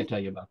I can't tell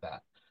you about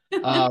that.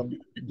 Let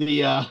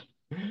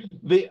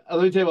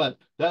me tell you what,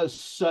 that is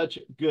such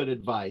good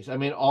advice. I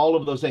mean, all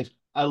of those things.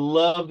 I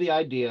love the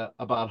idea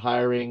about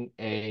hiring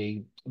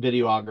a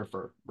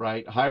videographer,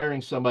 right?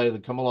 Hiring somebody to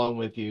come along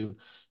with you.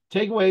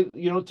 Take away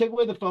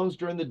the phones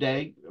during the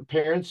day.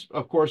 Parents,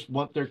 of course,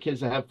 want their kids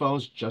to have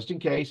phones just in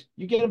case.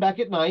 You get them back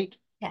at night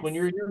when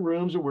you're in your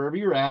rooms or wherever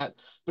you're at.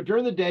 But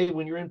during the day,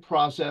 when you're in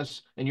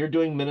process and you're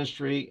doing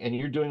ministry and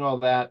you're doing all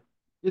that,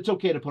 it's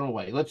okay to put them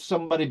away. Let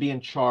somebody be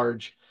in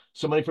charge,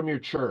 somebody from your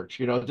church.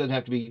 It doesn't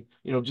have to be,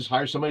 just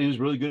hire somebody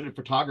who's really good at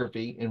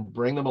photography and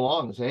bring them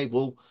along and say, hey,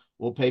 we'll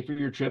pay for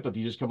your trip if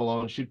you just come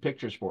along and shoot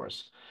pictures for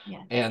us.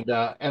 Yes. And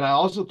I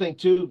also think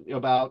too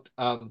about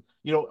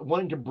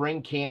wanting to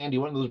bring candy,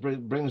 one of those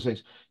bring those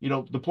things.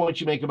 The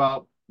point you make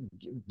about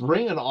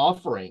bring an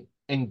offering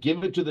and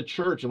give it to the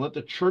church and let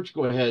the church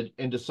go ahead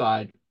and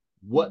decide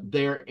what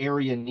their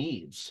area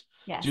needs.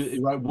 Yes.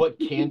 Right, what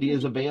candy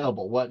is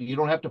available. What you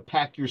don't have to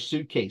pack your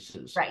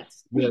suitcases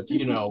with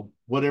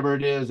whatever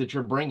it is that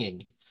you're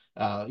bringing.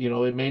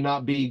 It may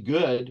not be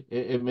good.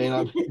 It may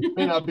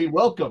not be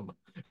welcome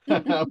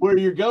where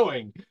you're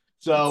going.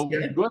 So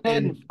go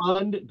ahead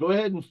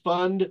and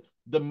fund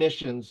the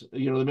missions,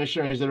 the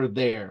missionaries that are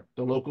there,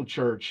 the local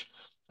church,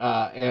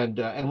 and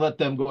let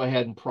them go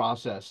ahead and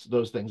process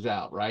those things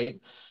out, right?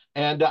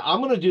 And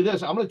I'm going to do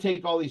this. I'm going to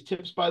take all these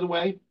tips, by the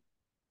way,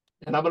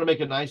 and I'm going to make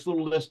a nice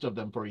little list of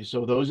them for you.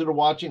 So those that are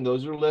watching,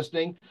 those that are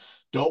listening,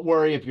 don't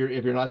worry if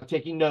you're not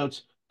taking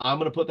notes. I'm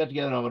going to put that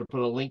together, and I'm going to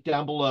put a link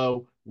down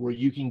below where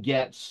you can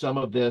get some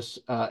of this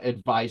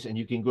advice, and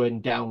you can go ahead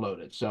and download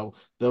it. So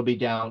they'll be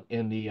down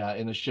in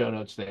the show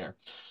notes there.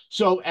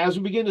 So as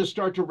we begin to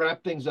start to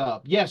wrap things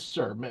up, yes,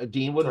 sir,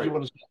 Dean, what did you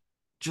want to say?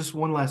 Just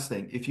one last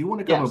thing. If you want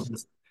to come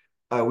Yes.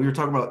 up, we were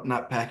talking about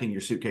not packing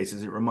your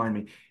suitcases. It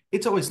reminded me,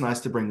 it's always nice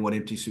to bring one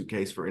empty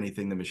suitcase for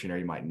anything the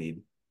missionary might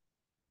need.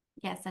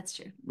 Yes, that's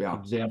true. Yeah.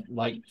 Example,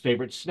 like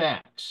favorite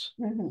snacks.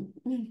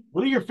 Mm-hmm.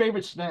 What are your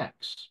favorite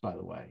snacks, by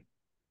the way?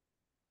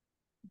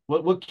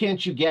 What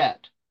can't you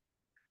get?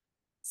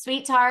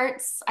 Sweet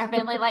tarts. Our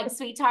family likes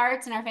sweet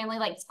tarts, and our family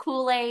likes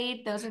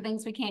Kool-Aid. Those are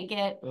things we can't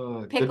get.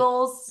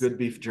 Pickles. Good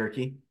beef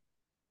jerky.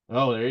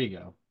 Oh, there you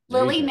go.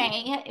 Lily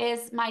Mae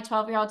is my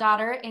 12-year-old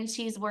daughter, and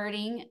she's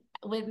wording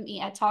with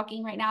me at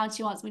talking right now, and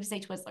she wants me to say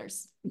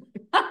Twizzlers.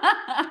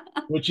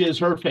 Which is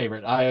her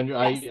favorite. I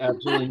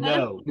absolutely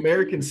know.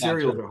 American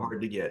cereals are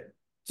hard to get.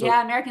 So,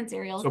 yeah, American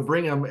cereals. So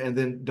bring them, and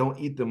then don't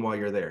eat them while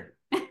you're there.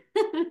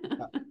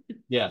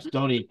 Yes,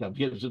 don't eat them.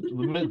 Give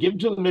them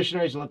to the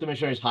missionaries and let the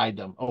missionaries hide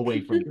them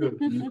away from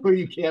you, where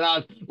you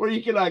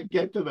cannot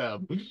get to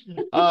them.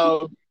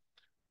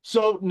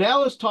 So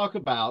now let's talk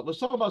about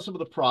some of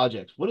the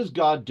projects. What is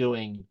God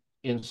doing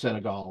in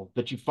Senegal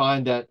that you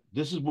find that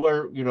this is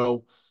where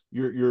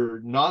you're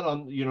not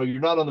on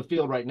the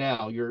field right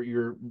now.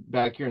 You're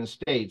back here in the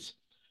States.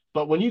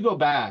 But when you go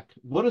back,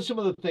 what are some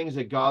of the things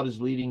that God is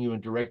leading you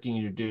and directing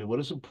you to do? What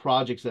are some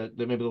projects that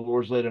maybe the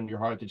Lord's laid on your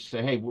heart that you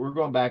say, hey, we're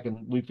going back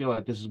and we feel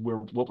like this is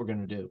what we're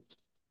going to do?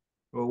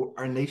 Well,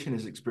 our nation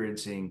is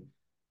experiencing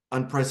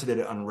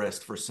unprecedented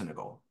unrest for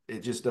Senegal.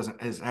 It just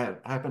has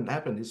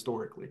happened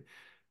historically.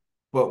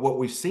 But what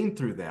we've seen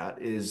through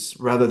that is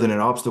rather than an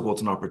obstacle,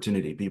 it's an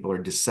opportunity. People are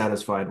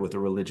dissatisfied with a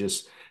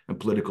religious and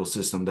political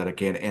system that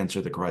can't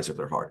answer the cries of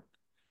their heart.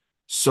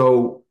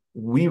 So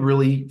we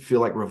really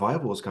feel like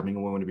revival is coming,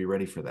 and we want to be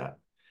ready for that.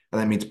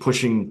 And that means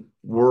pushing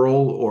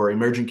rural or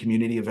emerging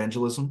community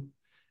evangelism.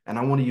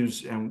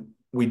 And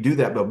we do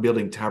that by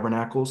building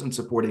tabernacles and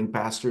supporting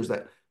pastors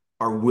that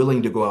are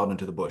willing to go out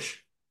into the bush.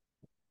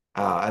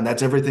 And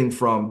that's everything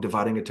from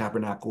dividing a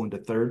tabernacle into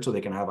thirds so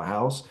they can have a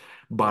house,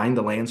 buying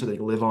the land so they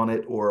can live on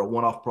it, or a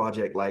one-off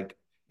project like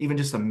even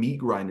just a meat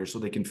grinder so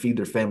they can feed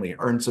their family,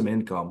 earn some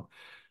income,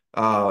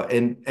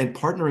 and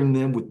partnering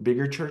them with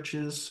bigger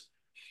churches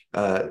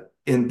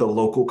in the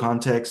local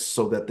context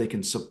so that they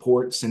can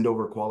send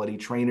over quality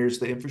trainers.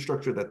 The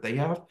infrastructure that they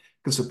have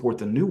can support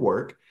the new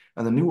work,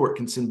 and the new work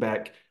can send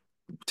back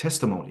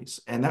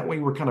testimonies. And that way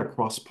we're kind of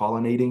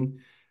cross-pollinating.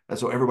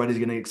 So everybody's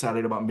getting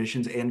excited about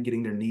missions and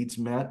getting their needs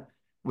met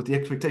with the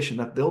expectation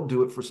that they'll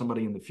do it for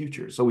somebody in the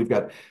future. So we've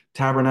got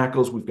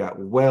tabernacles, we've got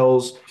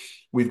wells,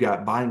 we've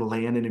got buying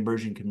land in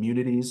emerging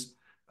communities,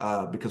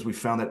 because we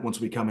found that once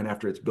we come in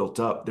after it's built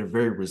up, they're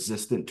very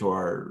resistant to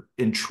our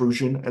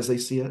intrusion as they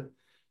see it.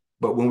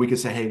 But when we can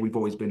say, hey, we've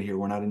always been here,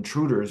 we're not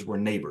intruders, we're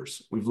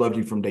neighbors, we've loved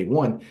you from day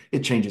one, it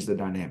changes the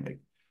dynamic.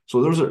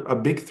 So those are a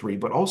big three,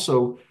 but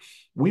also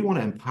we want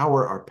to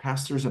empower our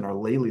pastors and our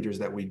lay leaders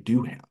that we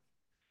do have.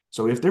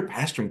 So if they're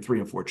pastoring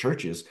 3 and 4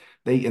 churches,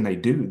 they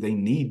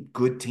need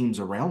good teams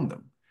around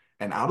them.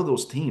 And out of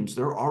those teams,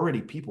 there are already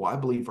people I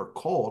believe are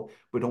called,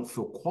 but don't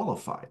feel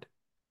qualified.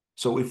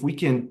 So if we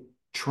can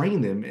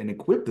train them and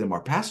equip them,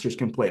 our pastors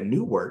can plant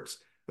new works,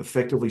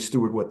 effectively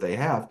steward what they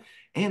have,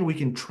 and we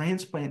can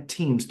transplant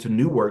teams to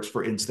new works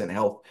for instant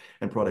health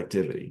and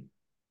productivity.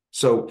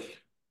 So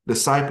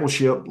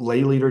discipleship,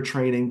 lay leader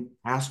training,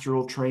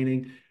 pastoral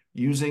training,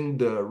 using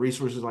the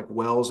resources like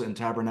wells and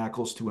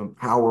tabernacles to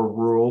empower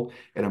rural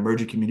and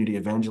emerging community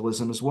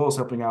evangelism, as well as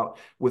helping out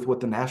with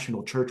what the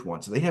national church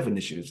wants. They have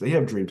initiatives, they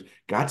have dreams,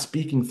 God's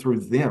speaking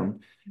through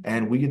them,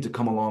 and we get to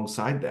come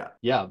alongside that.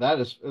 Yeah,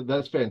 that's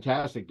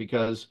fantastic,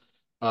 because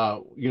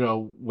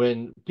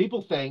when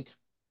people think,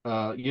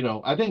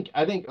 I think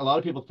a lot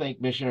of people think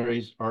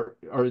missionaries are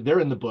they're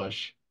in the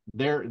bush.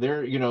 They're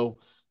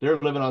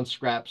living on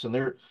scraps,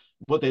 and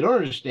what they don't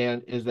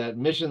understand is that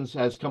missions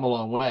has come a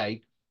long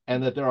way,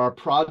 and that there are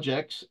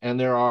projects and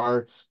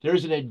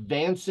there's an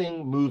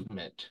advancing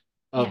movement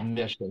of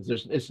missions.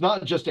 It's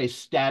not just a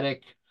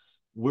static,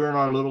 we're in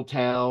our little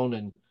town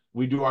and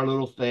we do our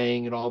little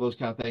thing and all those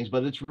kind of things,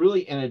 but it's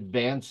really an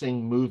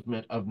advancing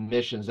movement of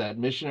missions, that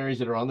missionaries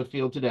that are on the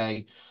field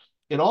today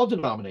in all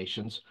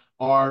denominations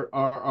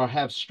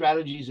have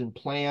strategies and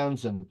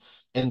plans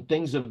and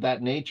things of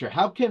that nature.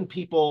 How can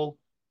people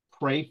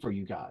pray for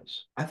you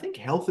guys? I think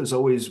health is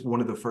always one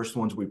of the first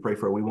ones we pray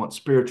for. We want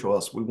spiritual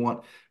health, we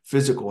want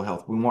physical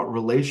health, we want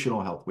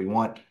relational health, we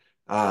want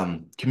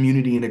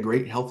community,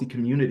 integrate healthy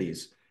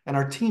communities, and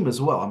our team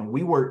as well. I mean,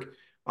 we work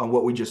on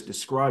what we just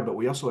described, but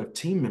we also have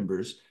team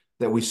members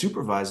that we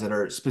supervise that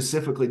are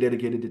specifically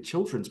dedicated to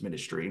children's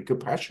ministry and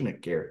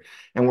compassionate care,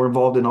 and we're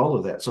involved in all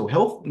of that. So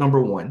health,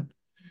 number one.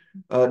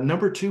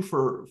 Number two,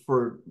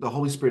 for the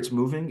Holy Spirit's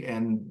moving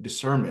and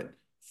discernment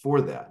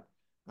for that.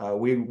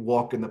 We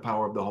walk in the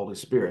power of the Holy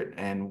Spirit,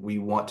 and we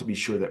want to be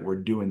sure that we're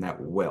doing that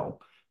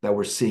well, that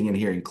we're seeing and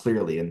hearing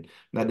clearly. And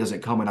that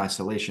doesn't come in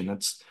isolation.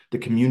 That's the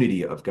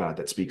community of God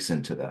that speaks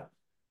into that.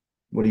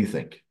 What do you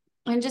think?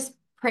 And just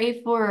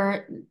pray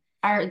for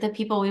the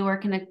people we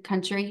work in a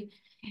country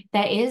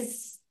that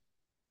is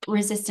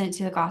resistant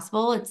to the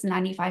gospel. It's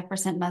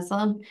 95%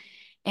 Muslim.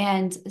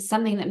 And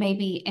something that may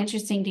be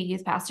interesting to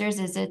youth pastors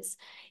is it's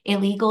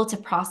illegal to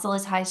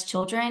proselytize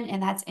children,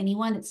 and that's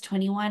anyone that's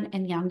 21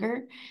 and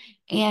younger.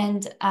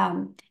 And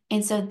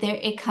so there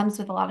it comes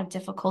with a lot of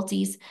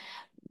difficulties,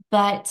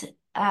 but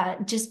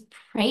just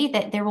pray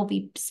that there will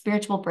be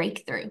spiritual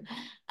breakthrough.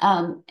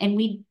 And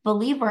we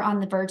believe we're on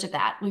the verge of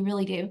that. We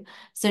really do.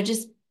 So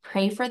just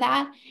pray for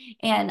that.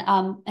 And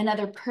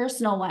another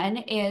personal one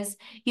is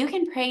you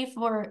can pray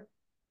for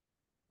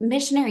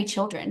missionary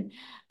children.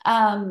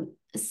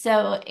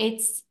 So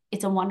it's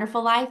a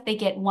wonderful life. They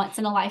get once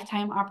in a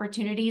lifetime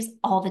opportunities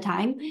all the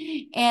time.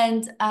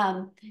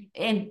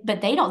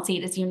 But they don't see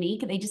it as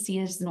unique. They just see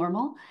it as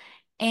normal.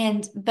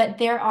 But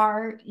there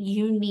are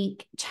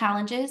unique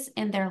challenges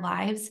in their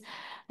lives.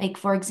 Like,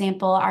 for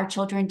example, our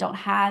children don't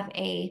have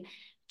a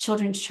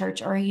children's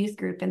church or a youth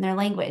group in their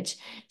language.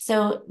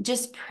 So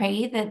just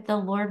pray that the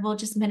Lord will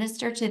just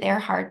minister to their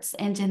hearts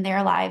and in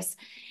their lives.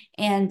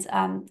 And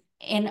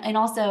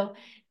also,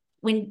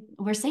 when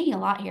we're saying a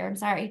lot here, I'm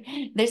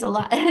sorry, there's a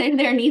lot,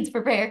 there needs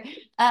for prayer.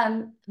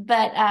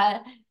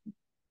 But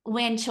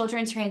when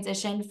children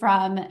transition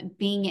from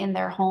being in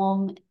their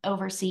home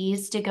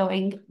overseas to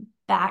going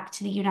back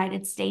to the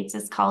United States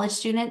as college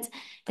students,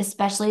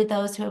 especially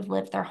those who have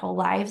lived their whole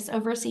lives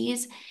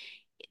overseas,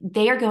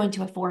 they are going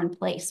to a foreign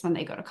place when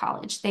they go to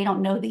college. They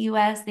don't know the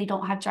US, they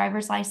don't have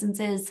driver's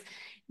licenses,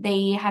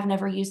 they have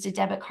never used a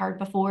debit card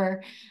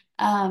before.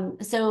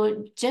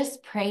 So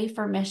just pray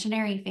for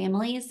missionary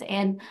families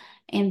and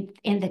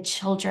the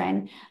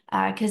children,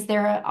 because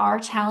there are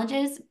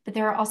challenges, but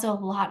there are also a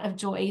lot of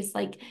joys.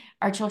 Like,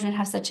 our children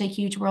have such a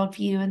huge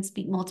worldview and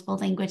speak multiple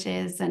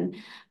languages. And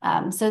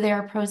so there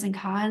are pros and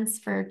cons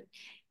for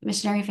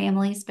missionary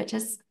families, but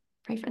just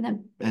pray for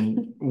them.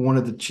 And one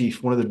of the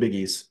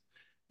biggies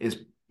is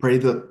pray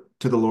to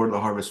the Lord of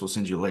the harvest will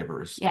send you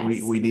laborers.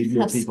 Yes, we need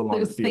more people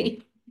on the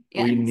field.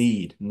 Yes. We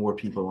need more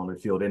people on the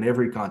field in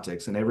every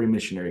context, in every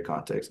missionary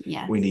context.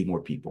 Yes. We need more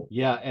people.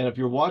 Yeah. And if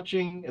you're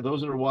watching,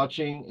 those that are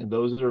watching and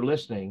those that are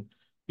listening,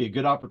 be a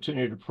good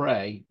opportunity to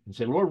pray and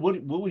say, Lord,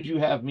 what would you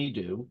have me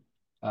do?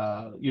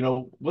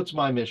 What's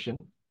my mission,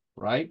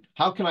 right?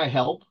 How can I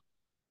help?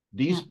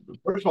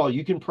 First of all,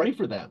 you can pray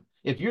for them.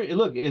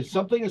 It's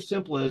something as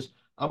simple as,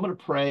 I'm going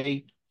to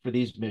pray for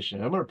these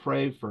missionaries. I'm going to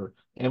pray for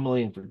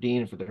Emily and for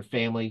Dean and for their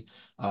family,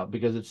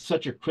 because it's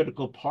such a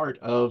critical part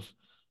of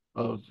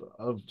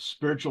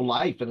spiritual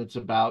life, and it's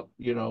about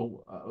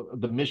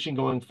the mission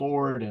going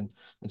forward. And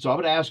so I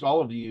would ask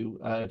all of you,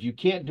 if you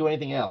can't do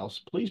anything else,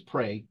 please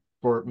pray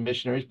for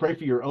missionaries. Pray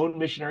for your own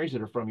missionaries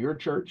that are from your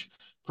church.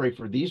 Pray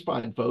for these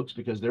fine folks,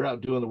 because they're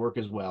out doing the work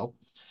as well.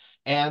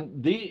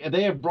 And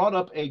they have brought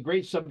up a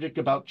great subject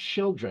about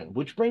children,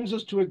 which brings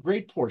us to a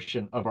great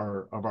portion of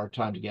our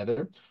time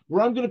together,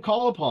 where I'm going to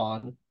call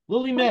upon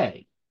Lily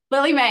Mae.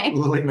 Lily Mae.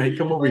 Lily Mae,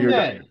 come over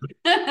here.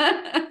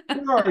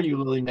 Where are you,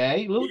 Lily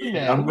Mae? Lily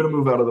Mae. I'm going to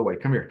move out of the way.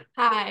 Come here.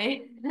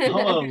 Hi.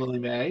 Hello, Lily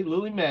Mae.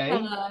 Lily Mae.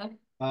 Hello.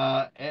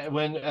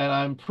 And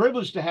I'm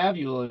privileged to have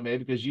you, Lily Mae,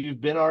 because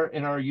you've been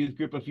in our youth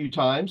group a few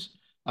times.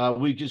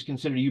 We just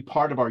consider you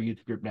part of our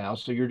youth group now,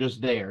 so you're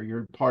just there.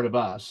 You're part of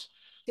us.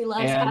 She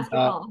loves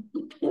basketball.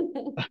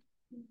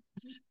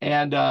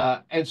 And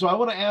so I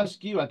want to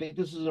ask you, I think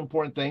this is an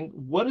important thing.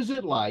 What is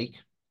it like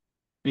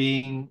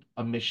being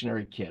a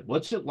missionary kid?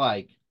 What's it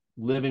like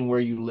living where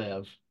you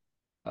live?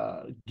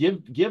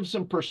 Give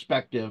some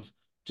perspective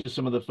to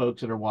some of the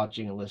folks that are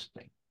watching and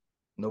listening.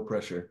 No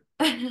pressure.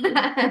 Well,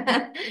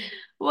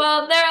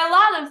 there are a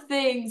lot of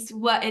things,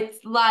 what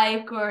it's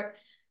like or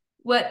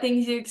what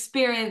things you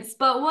experience.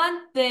 But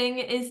one thing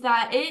is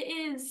that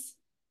it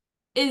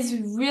is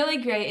really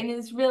great and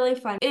it's really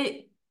fun.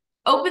 It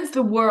opens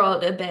the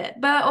world a bit,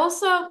 but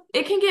also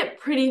it can get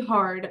pretty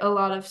hard a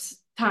lot of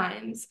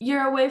times.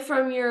 You're away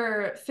from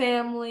your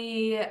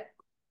family,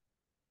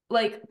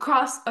 like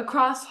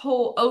across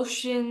whole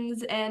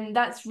oceans, and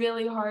that's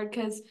really hard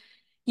because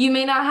you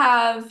may not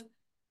have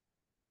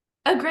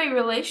a great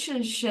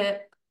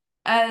relationship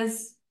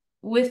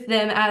with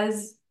them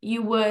as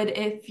you would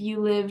if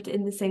you lived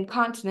in the same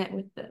continent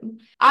with them.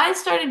 I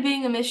started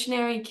being a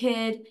missionary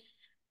kid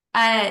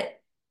at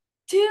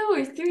 2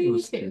 or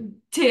 3.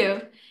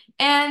 Two.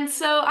 And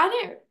so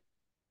I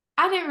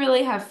didn't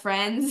really have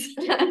friends.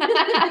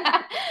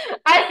 I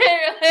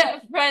didn't really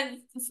have friends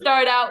to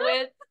start out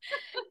with.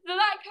 So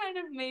that kind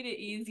of made it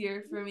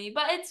easier for me.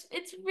 But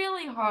it's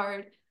really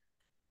hard.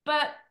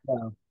 But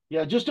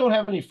yeah, just don't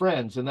have any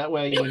friends, and that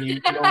way when you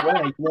go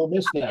away, you won't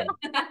miss them.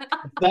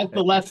 That's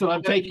the lesson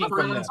I'm taking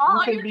from this. You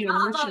can be a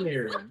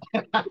missionary.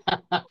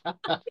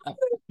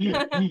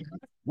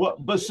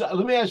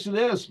 Let me ask you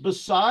this: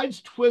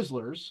 besides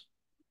Twizzlers,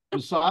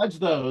 besides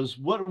those,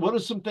 what are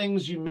some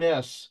things you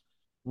miss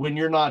when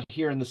you're not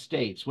here in the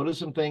States? What are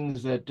some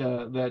things that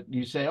that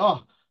you say,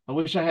 oh, I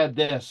wish I had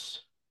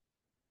this?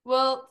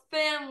 Well,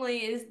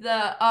 family is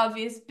the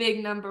obvious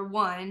big number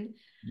one.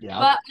 Yeah.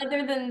 But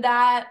other than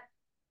that,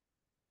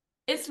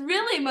 it's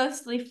really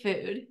mostly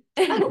food.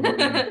 That's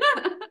fair.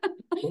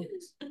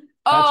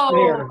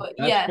 Oh, That's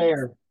yes.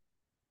 fair.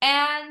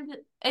 And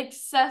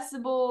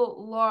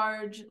accessible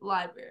large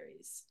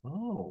libraries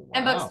Oh,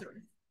 and wow.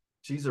 bookstores.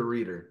 She's a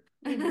reader.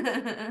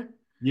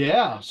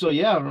 Yeah. So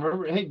yeah,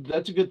 remember, hey,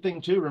 that's a good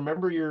thing too.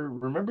 Remember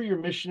your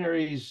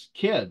missionaries'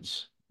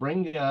 kids.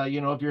 Bring,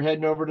 if you're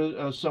heading over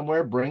to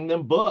somewhere, bring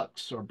them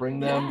books or bring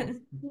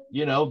them,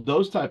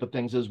 those type of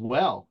things as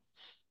well.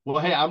 Well,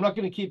 hey, I'm not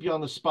going to keep you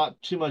on the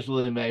spot too much,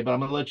 Lily Mae, but I'm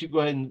going to let you go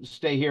ahead and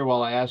stay here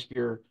while I ask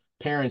your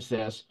parents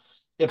this.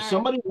 If All right.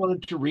 somebody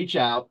wanted to reach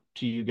out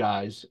to you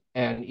guys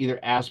and either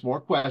ask more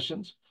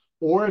questions,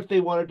 or if they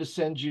wanted to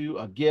send you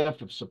a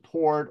gift of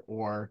support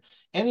or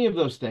any of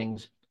those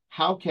things,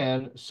 how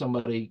can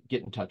somebody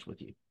get in touch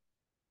with you?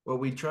 Well,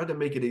 we tried to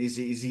make it as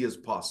easy as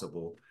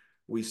possible.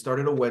 We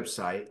started a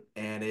website,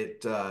 and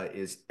it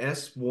is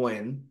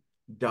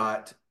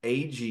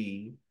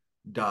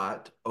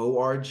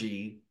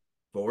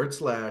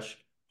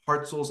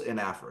swin.ag.org/Hartzels in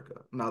Africa.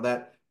 Now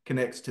that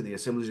connects to the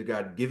Assemblies of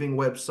God Giving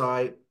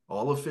website,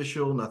 all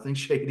official, nothing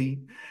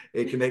shady.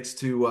 It connects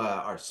to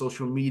our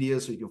social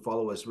media, so you can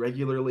follow us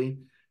regularly.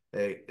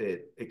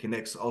 It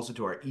connects also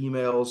to our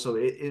emails. So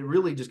it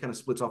really just kind of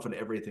splits off into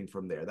everything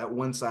from there. That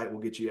one site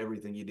will get you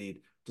everything you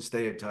need to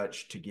stay in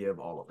touch, to give,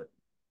 all of it.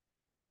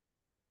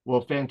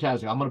 Well,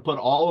 fantastic. I'm going to put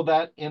all of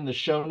that in the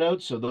show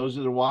notes. So those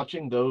that are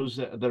watching, those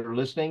that are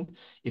listening,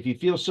 if you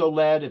feel so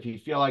led, if you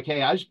feel like,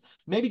 hey,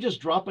 maybe just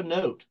drop a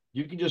note.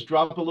 You can just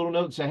drop a little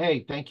note and say,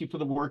 hey, thank you for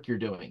the work you're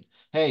doing.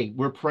 Hey,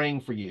 we're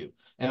praying for you.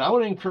 And I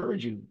want to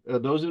encourage you,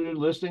 those that are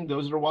listening,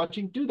 those that are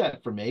watching, do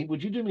that for me.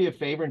 Would you do me a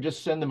favor and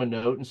just send them a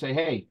note and say,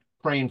 hey,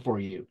 praying for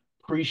you.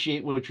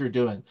 Appreciate what you're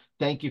doing.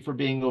 Thank you for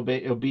being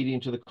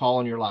obedient to the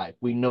call in your life.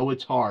 We know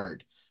it's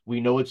hard.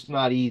 We know it's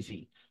not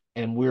easy,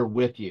 and we're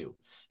with you.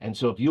 And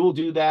so if you will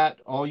do that,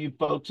 all you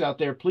folks out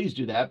there, please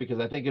do that, because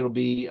I think it'll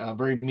be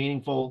very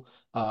meaningful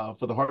for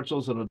the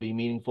Hartzels, and it'll be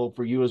meaningful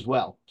for you as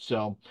well.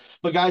 So,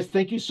 but guys,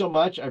 thank you so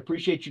much. I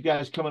appreciate you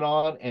guys coming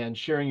on and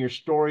sharing your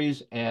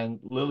stories. And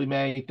Lily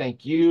Mae,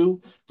 thank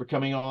you for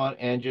coming on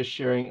and just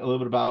sharing a little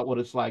bit about what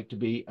it's like to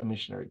be a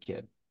missionary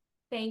kid.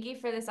 Thank you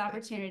for this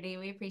opportunity.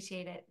 We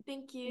appreciate it.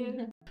 Thank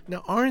you.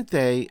 Now, aren't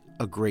they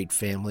a great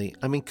family?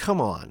 I mean,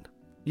 come on.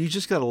 You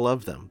just got to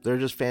love them. They're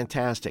just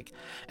fantastic.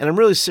 And I'm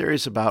really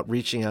serious about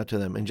reaching out to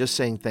them and just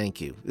saying thank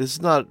you. This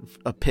is not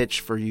a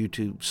pitch for you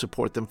to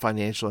support them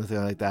financially or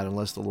anything like that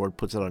unless the Lord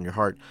puts it on your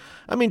heart.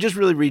 I mean, just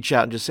really reach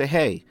out and just say,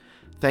 hey,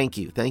 thank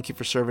you. Thank you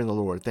for serving the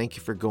Lord. Thank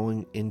you for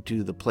going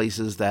into the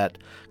places that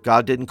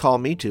God didn't call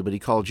me to, but he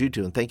called you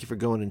to. And thank you for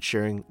going and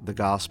sharing the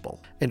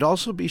gospel. And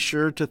also be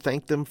sure to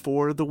thank them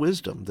for the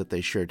wisdom that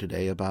they shared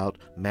today about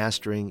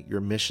mastering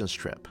your missions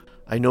trip.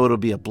 I know it'll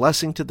be a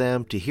blessing to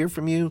them to hear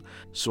from you,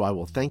 so I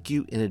will thank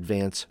you in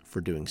advance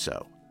for doing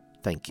so.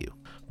 Thank you.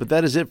 But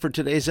that is it for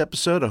today's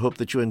episode. I hope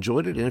that you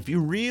enjoyed it. And if you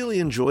really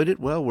enjoyed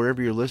it, well,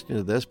 wherever you're listening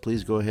to this,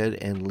 please go ahead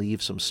and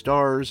leave some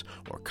stars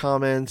or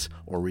comments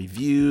or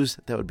reviews.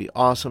 That would be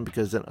awesome,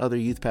 because then other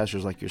youth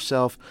pastors like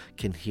yourself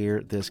can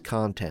hear this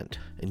content.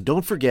 And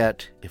don't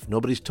forget, if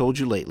nobody's told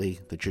you lately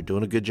that you're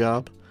doing a good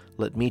job,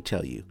 let me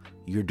tell you,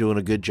 you're doing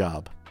a good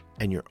job,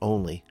 and you're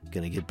only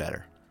going to get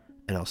better.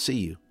 And I'll see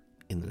you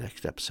in the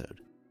next episode.